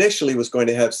initially was going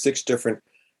to have 6 different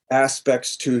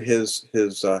aspects to his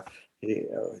he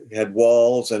had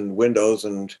walls and windows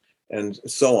and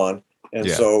so on. And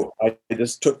Yeah. so I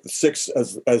just took the 6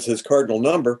 as his cardinal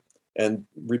number and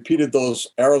repeated those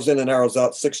arrows in and arrows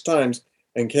out 6 times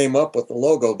and came up with the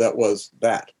logo that was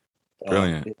that.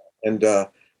 Brilliant. And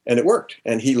it worked,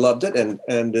 and he loved it,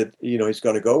 and it, he's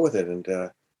going to go with it,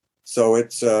 and so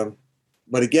it's.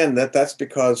 But again, that's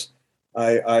because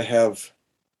I have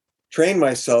trained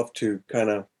myself to kind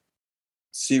of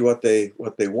see what they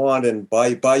want, and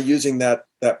by using that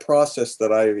process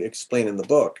that I explain in the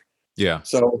book. Yeah.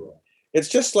 So it's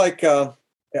just like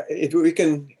if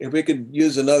we could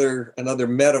use another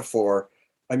metaphor,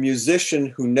 a musician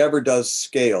who never does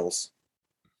scales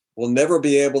will never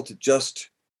be able to just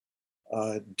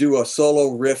do a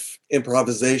solo riff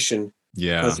improvisation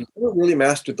Yeah. because you never really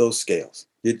mastered those scales.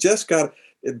 You just got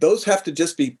those have to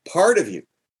just be part of you.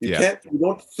 Yeah. You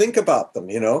don't think about them,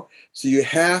 So you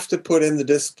have to put in the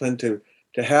discipline to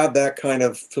have that kind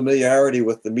of familiarity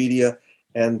with the media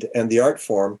and the art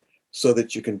form so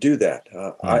that you can do that.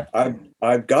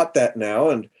 I've got that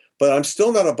now, but I'm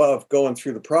still not above going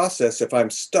through the process if I'm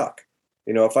stuck.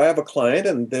 If I have a client,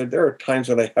 and there are times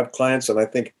when I have clients and I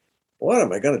think, what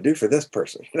am I going to do for this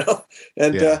person?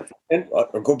 And Yeah. and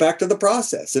I'll go back to the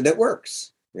process, and it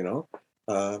works.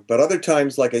 But other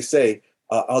times, like I say,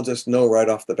 I'll just know right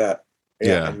off the bat.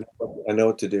 Yeah, Yeah. I know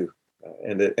what to do.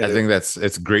 I think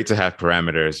it's great to have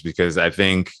parameters, because I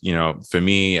think, for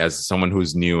me, as someone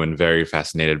who's new and very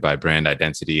fascinated by brand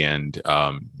identity and,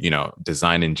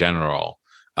 design in general,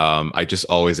 I just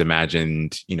always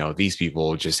imagined, these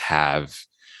people just have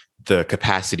the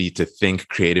capacity to think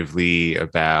creatively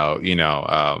about,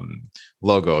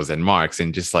 logos and marks,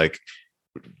 and just like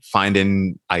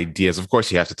finding ideas. Of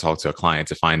course, you have to talk to a client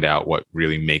to find out what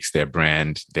really makes their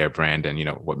brand, and,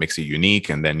 what makes it unique.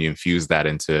 And then you infuse that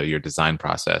into your design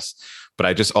process. But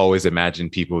I just always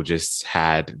imagined people just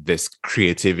had this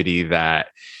creativity that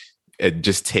it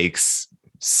just takes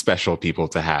special people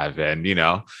to have. And,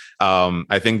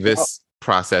 I think this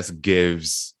process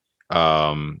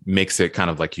makes it kind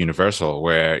of like universal,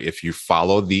 where if you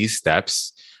follow these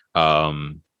steps,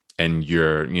 and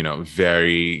you're,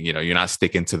 you're not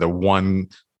sticking to the one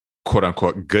quote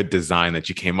unquote good design that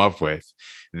you came up with,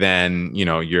 then,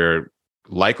 you're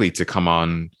likely to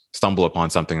stumble upon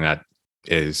something that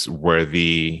is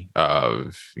worthy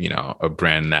of, a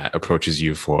brand that approaches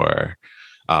you for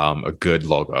a good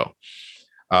logo.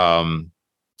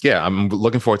 Yeah, I'm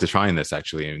looking forward to trying this,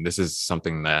 actually. And this is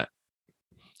something that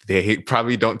they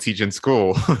probably don't teach in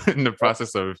school in the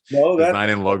process of No,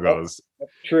 designing logos.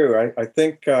 that's true. I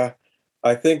think that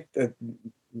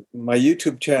my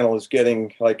YouTube channel is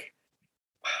getting like,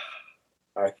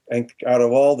 I think out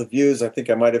of all the views, I think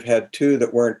I might have had two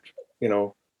that you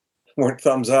know, weren't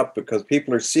thumbs up, because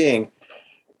people are seeing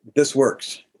this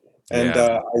works. And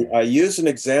Yeah. I use an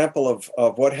example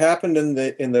of what happened in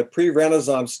the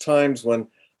pre-Renaissance times, when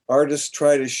artists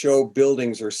try to show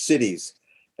buildings or cities,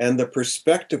 and the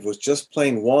perspective was just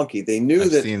plain wonky. They knew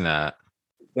I've that seen that.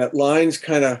 lines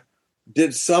kind of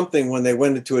did something when they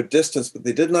went into a distance, but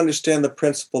they didn't understand the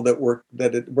principle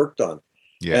that it worked on.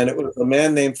 Yeah. And it was a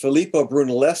man named Filippo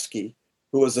Brunelleschi,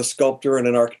 who was a sculptor and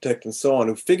an architect and so on,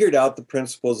 who figured out the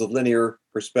principles of linear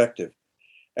perspective.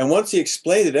 And once he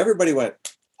explained it, everybody went,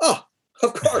 "Oh,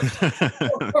 of course,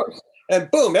 of course." And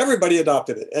boom, everybody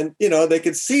adopted it. And, they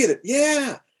could see that,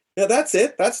 yeah, that's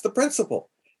it. That's the principle.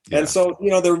 Yeah. And so,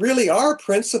 there really are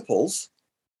principles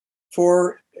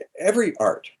for every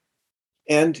art.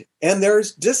 And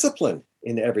there's discipline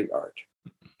in every art.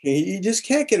 You just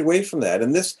can't get away from that.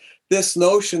 And this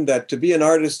notion that to be an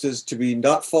artist is to be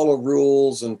not follow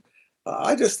rules, and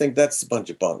I just think that's a bunch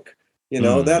of bunk.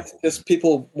 That's just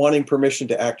people wanting permission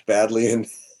to act badly and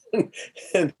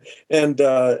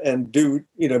do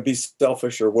be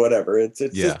selfish or whatever. It's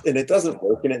just, and it doesn't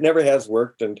work, and it never has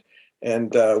worked. And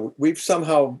we've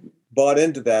somehow bought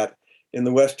into that in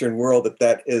the Western world,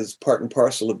 that is part and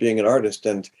parcel of being an artist.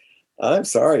 And I'm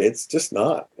sorry, it's just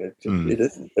not. It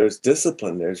isn't. There's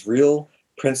discipline. There's real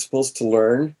principles to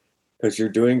learn, because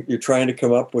you're trying to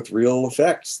come up with real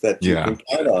effects that you can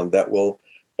count on, that will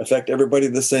affect everybody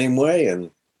the same way.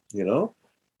 And,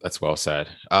 That's well said.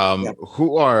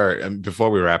 Before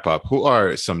we wrap up, who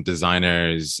are some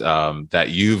designers that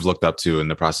you've looked up to in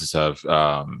the process of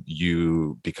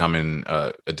you becoming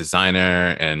a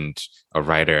designer and a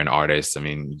writer and artist? I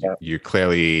mean, you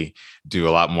clearly do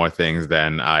a lot more things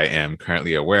than I am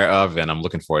currently aware of, and I'm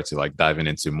looking forward to diving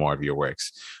into more of your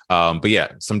works. But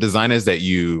yeah, some designers that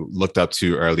you looked up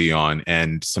to early on,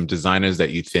 and some designers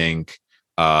that you think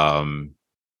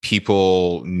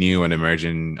people, new and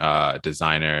emerging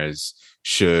designers,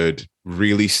 should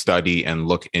really study and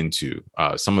look into.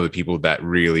 Some of the people that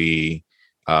really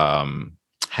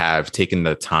have taken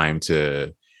the time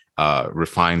to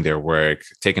refine their work,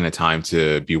 taken the time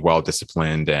to be well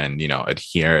disciplined, and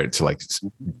adhere to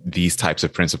these types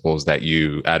of principles that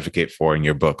you advocate for in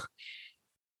your book.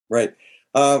 Right.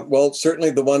 Well, certainly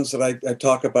the ones that I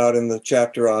talk about in the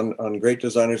chapter on great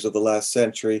designers of the last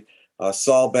century,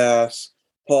 Saul Bass,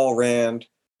 Paul Rand,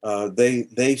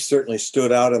 they certainly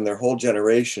stood out in their whole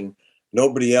generation.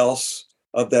 Nobody else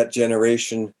of that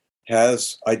generation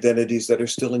has identities that are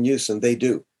still in use, and they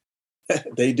do.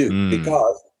 They do,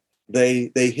 because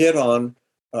they hit on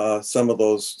some of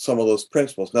those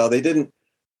principles. Now, they didn't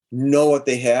know what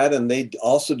they had, and they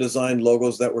also designed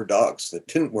logos that were dogs that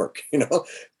didn't work,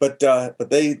 but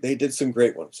they did some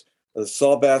great ones.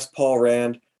 Saul Bass, Paul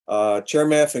Rand,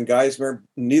 Chermaff and Geismar,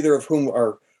 neither of whom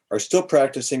are still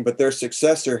practicing, but their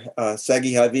successor,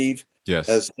 Sagi Haviv,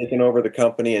 has taken over the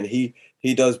company, and he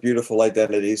does beautiful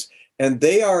identities. And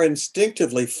they are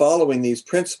instinctively following these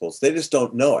principles. They just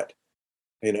don't know it,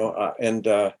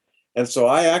 and so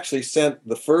I actually sent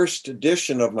the first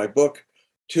edition of my book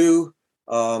to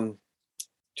them,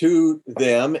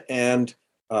 and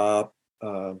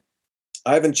Ivan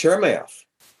Chermaff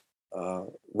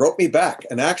wrote me back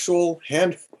an actual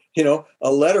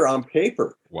a letter on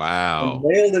paper. Wow. And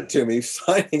mailed it to me,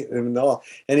 signing it and all.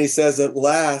 And he says, at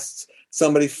last,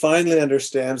 somebody finally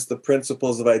understands the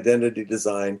principles of identity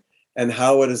design and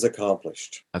how it is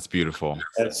accomplished. That's beautiful.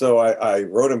 And so I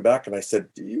wrote him back and I said,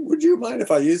 would you mind if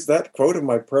I use that quote in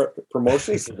my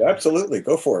promotion? He said, absolutely,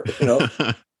 go for it.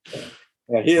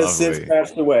 He has since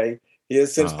passed away.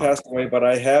 Passed away, but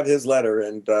I have his letter,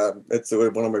 and it's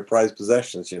one of my prized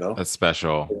possessions, That's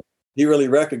special. He really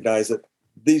recognized that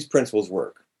these principles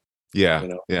work. Yeah.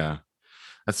 Yeah.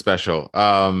 That's special.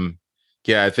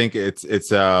 I think it's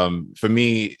for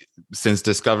me, since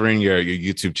discovering your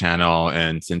YouTube channel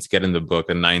and since getting the book,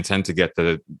 and I intend to get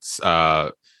the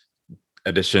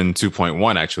edition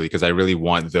 2.1 actually, because I really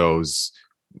want those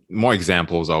more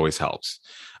examples. Always helps.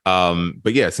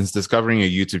 But yeah, since discovering your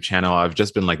YouTube channel, I've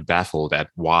just been baffled at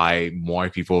why more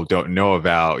people don't know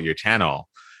about your channel.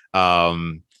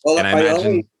 And I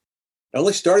imagine I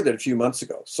only started it a few months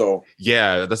ago. So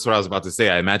yeah, that's what I was about to say.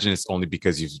 I imagine it's only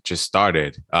because you've just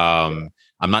started. I'm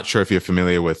not sure if you're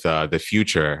familiar with The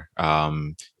Futur,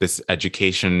 this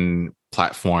education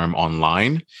platform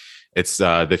online. It's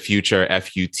The Futur,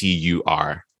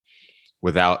 Futur,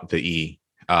 without the E.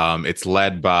 It's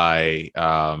led by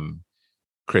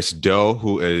Chris Do,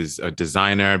 who is a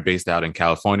designer based out in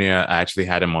California. I actually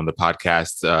had him on the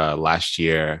podcast last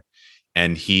year,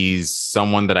 and he's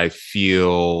someone that I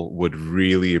feel would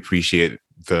really appreciate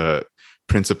the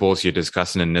principles you're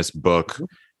discussing in this book.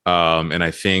 And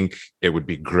I think it would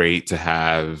be great to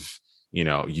have,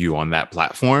 you on that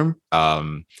platform.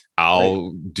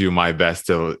 I'll do my best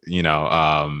to,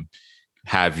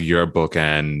 have your book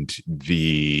and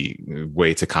the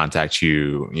way to contact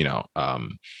you,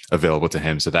 available to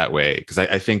him. So that way, because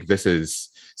I think this is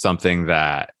something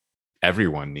that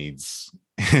everyone needs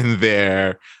in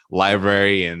their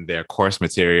library and their course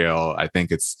material. I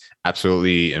think it's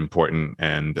absolutely important.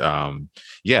 And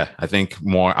I think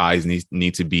more eyes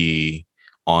need to be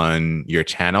on your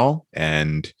channel.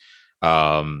 And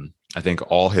I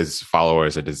think all his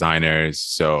followers are designers,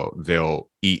 so they'll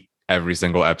eat every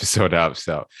single episode up.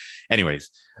 So anyways,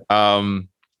 do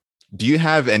you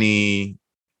have any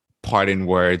parting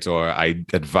words or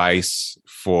advice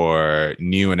for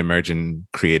new and emerging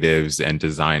creatives and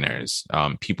designers,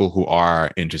 people who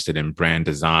are interested in brand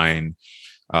design?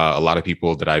 A lot of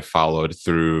people that I've followed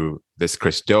through this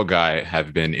Chris Do guy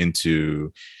have been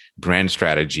into brand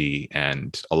strategy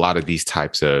and a lot of these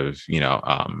types of,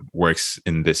 works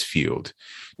in this field.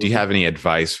 Do you have any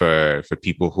advice for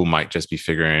people who might just be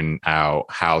figuring out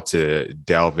how to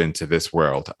delve into this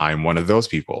world? I'm one of those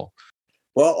people.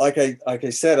 Well, like I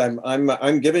said,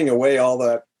 I'm giving away all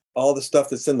the stuff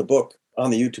that's in the book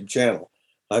on the YouTube channel.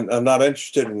 I'm not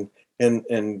interested in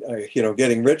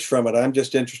getting rich from it. I'm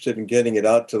just interested in getting it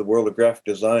out to the world of graphic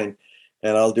design,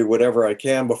 and I'll do whatever I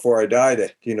can before I die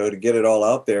to get it all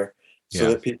out there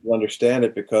so that people understand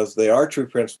it, because they are true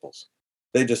principles.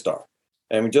 They just are.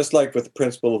 I mean, just like with the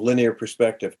principle of linear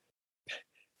perspective,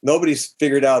 nobody's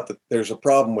figured out that there's a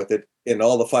problem with it in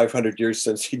all the 500 years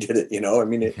since he did it.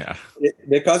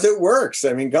 Because it works.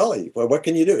 I mean, golly, well, what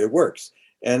can you do? It works.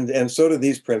 And so do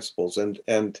these principles.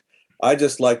 And I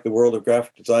just like the world of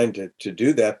graphic design to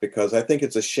do that, because I think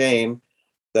it's a shame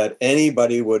that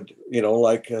anybody would,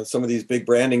 like some of these big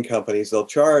branding companies, they'll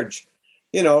charge,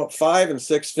 5 and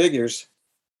 6 figures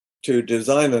to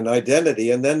design an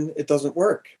identity, and then it doesn't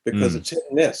work because it's hit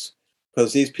and miss.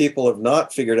 Because these people have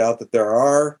not figured out that there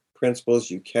are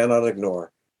principles you cannot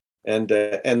ignore. And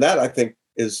that, I think,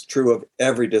 is true of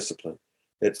every discipline.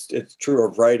 It's true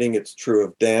of writing. It's true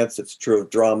of dance. It's true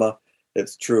of drama.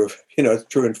 It's true of, it's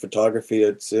true in photography.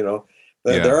 It's,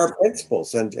 there are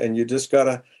principles, and you just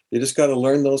gotta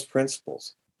learn those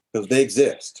principles because they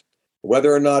exist.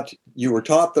 Whether or not you were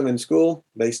taught them in school,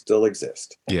 they still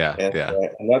exist.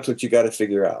 And that's what you got to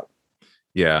figure out.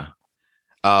 Yeah.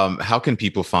 How can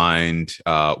people find,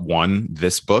 one,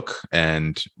 this book,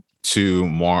 and 2,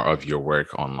 more of your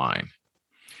work online?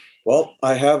 Well,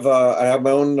 I have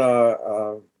my own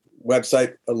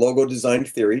website,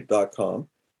 logodesigntheory.com.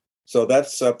 So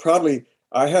that's probably,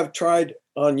 I have tried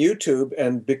on YouTube,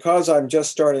 and because I'm just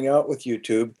starting out with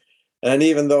YouTube, and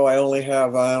even though I only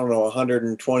have,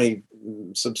 120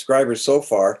 subscribers so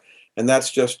far, and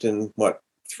that's just in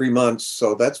 3 months,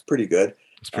 so that's pretty good.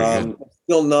 Good.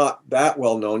 Still not that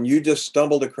well known. You just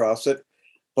stumbled across it.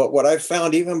 But what I've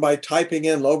found, even by typing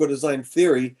in Logo Design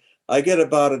Theory, I get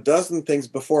about a dozen things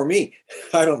before me.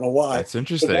 I don't know why. That's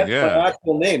interesting. That's my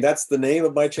actual name. That's the name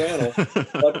of my channel.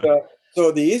 But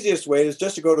so the easiest way is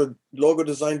just to go to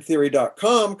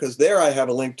logodesigntheory.com, because there I have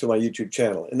a link to my YouTube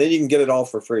channel, and then you can get it all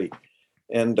for free.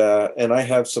 And I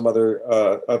have some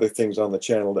other things on the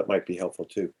channel that might be helpful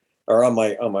too, or on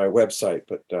my website.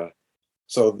 But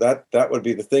so that would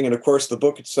be the thing. And of course, the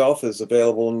book itself is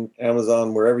available on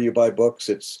Amazon, wherever you buy books.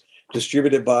 It's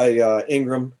distributed by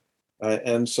Ingram,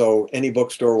 and so any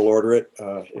bookstore will order it.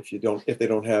 If they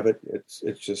don't have it, it's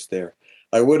just there.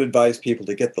 I would advise people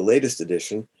to get the latest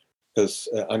edition, because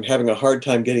I'm having a hard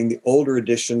time getting the older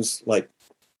editions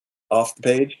off the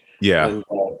page. Yeah. And,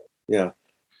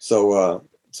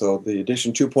 so the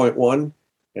edition 2.1,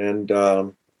 and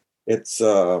it's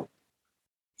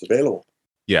available.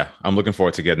 Yeah, I'm looking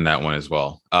forward to getting that one as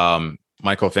well.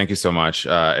 Michael, thank you so much.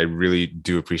 I really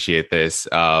do appreciate this.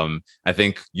 I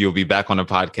think you'll be back on the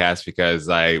podcast, because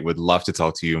I would love to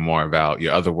talk to you more about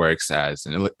your other works as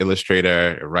an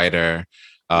illustrator, a writer,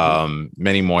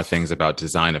 many more things about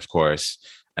design, of course.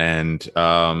 And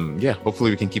hopefully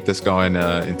we can keep this going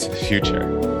into the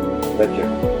future. Thank you.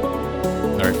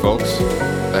 All right, folks,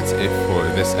 that's it for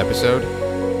this episode.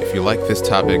 If you like this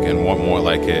topic and want more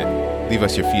like it, leave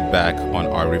us your feedback on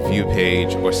our review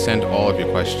page or send all of your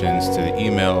questions to the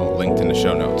email linked in the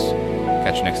show notes.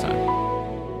 Catch you next time.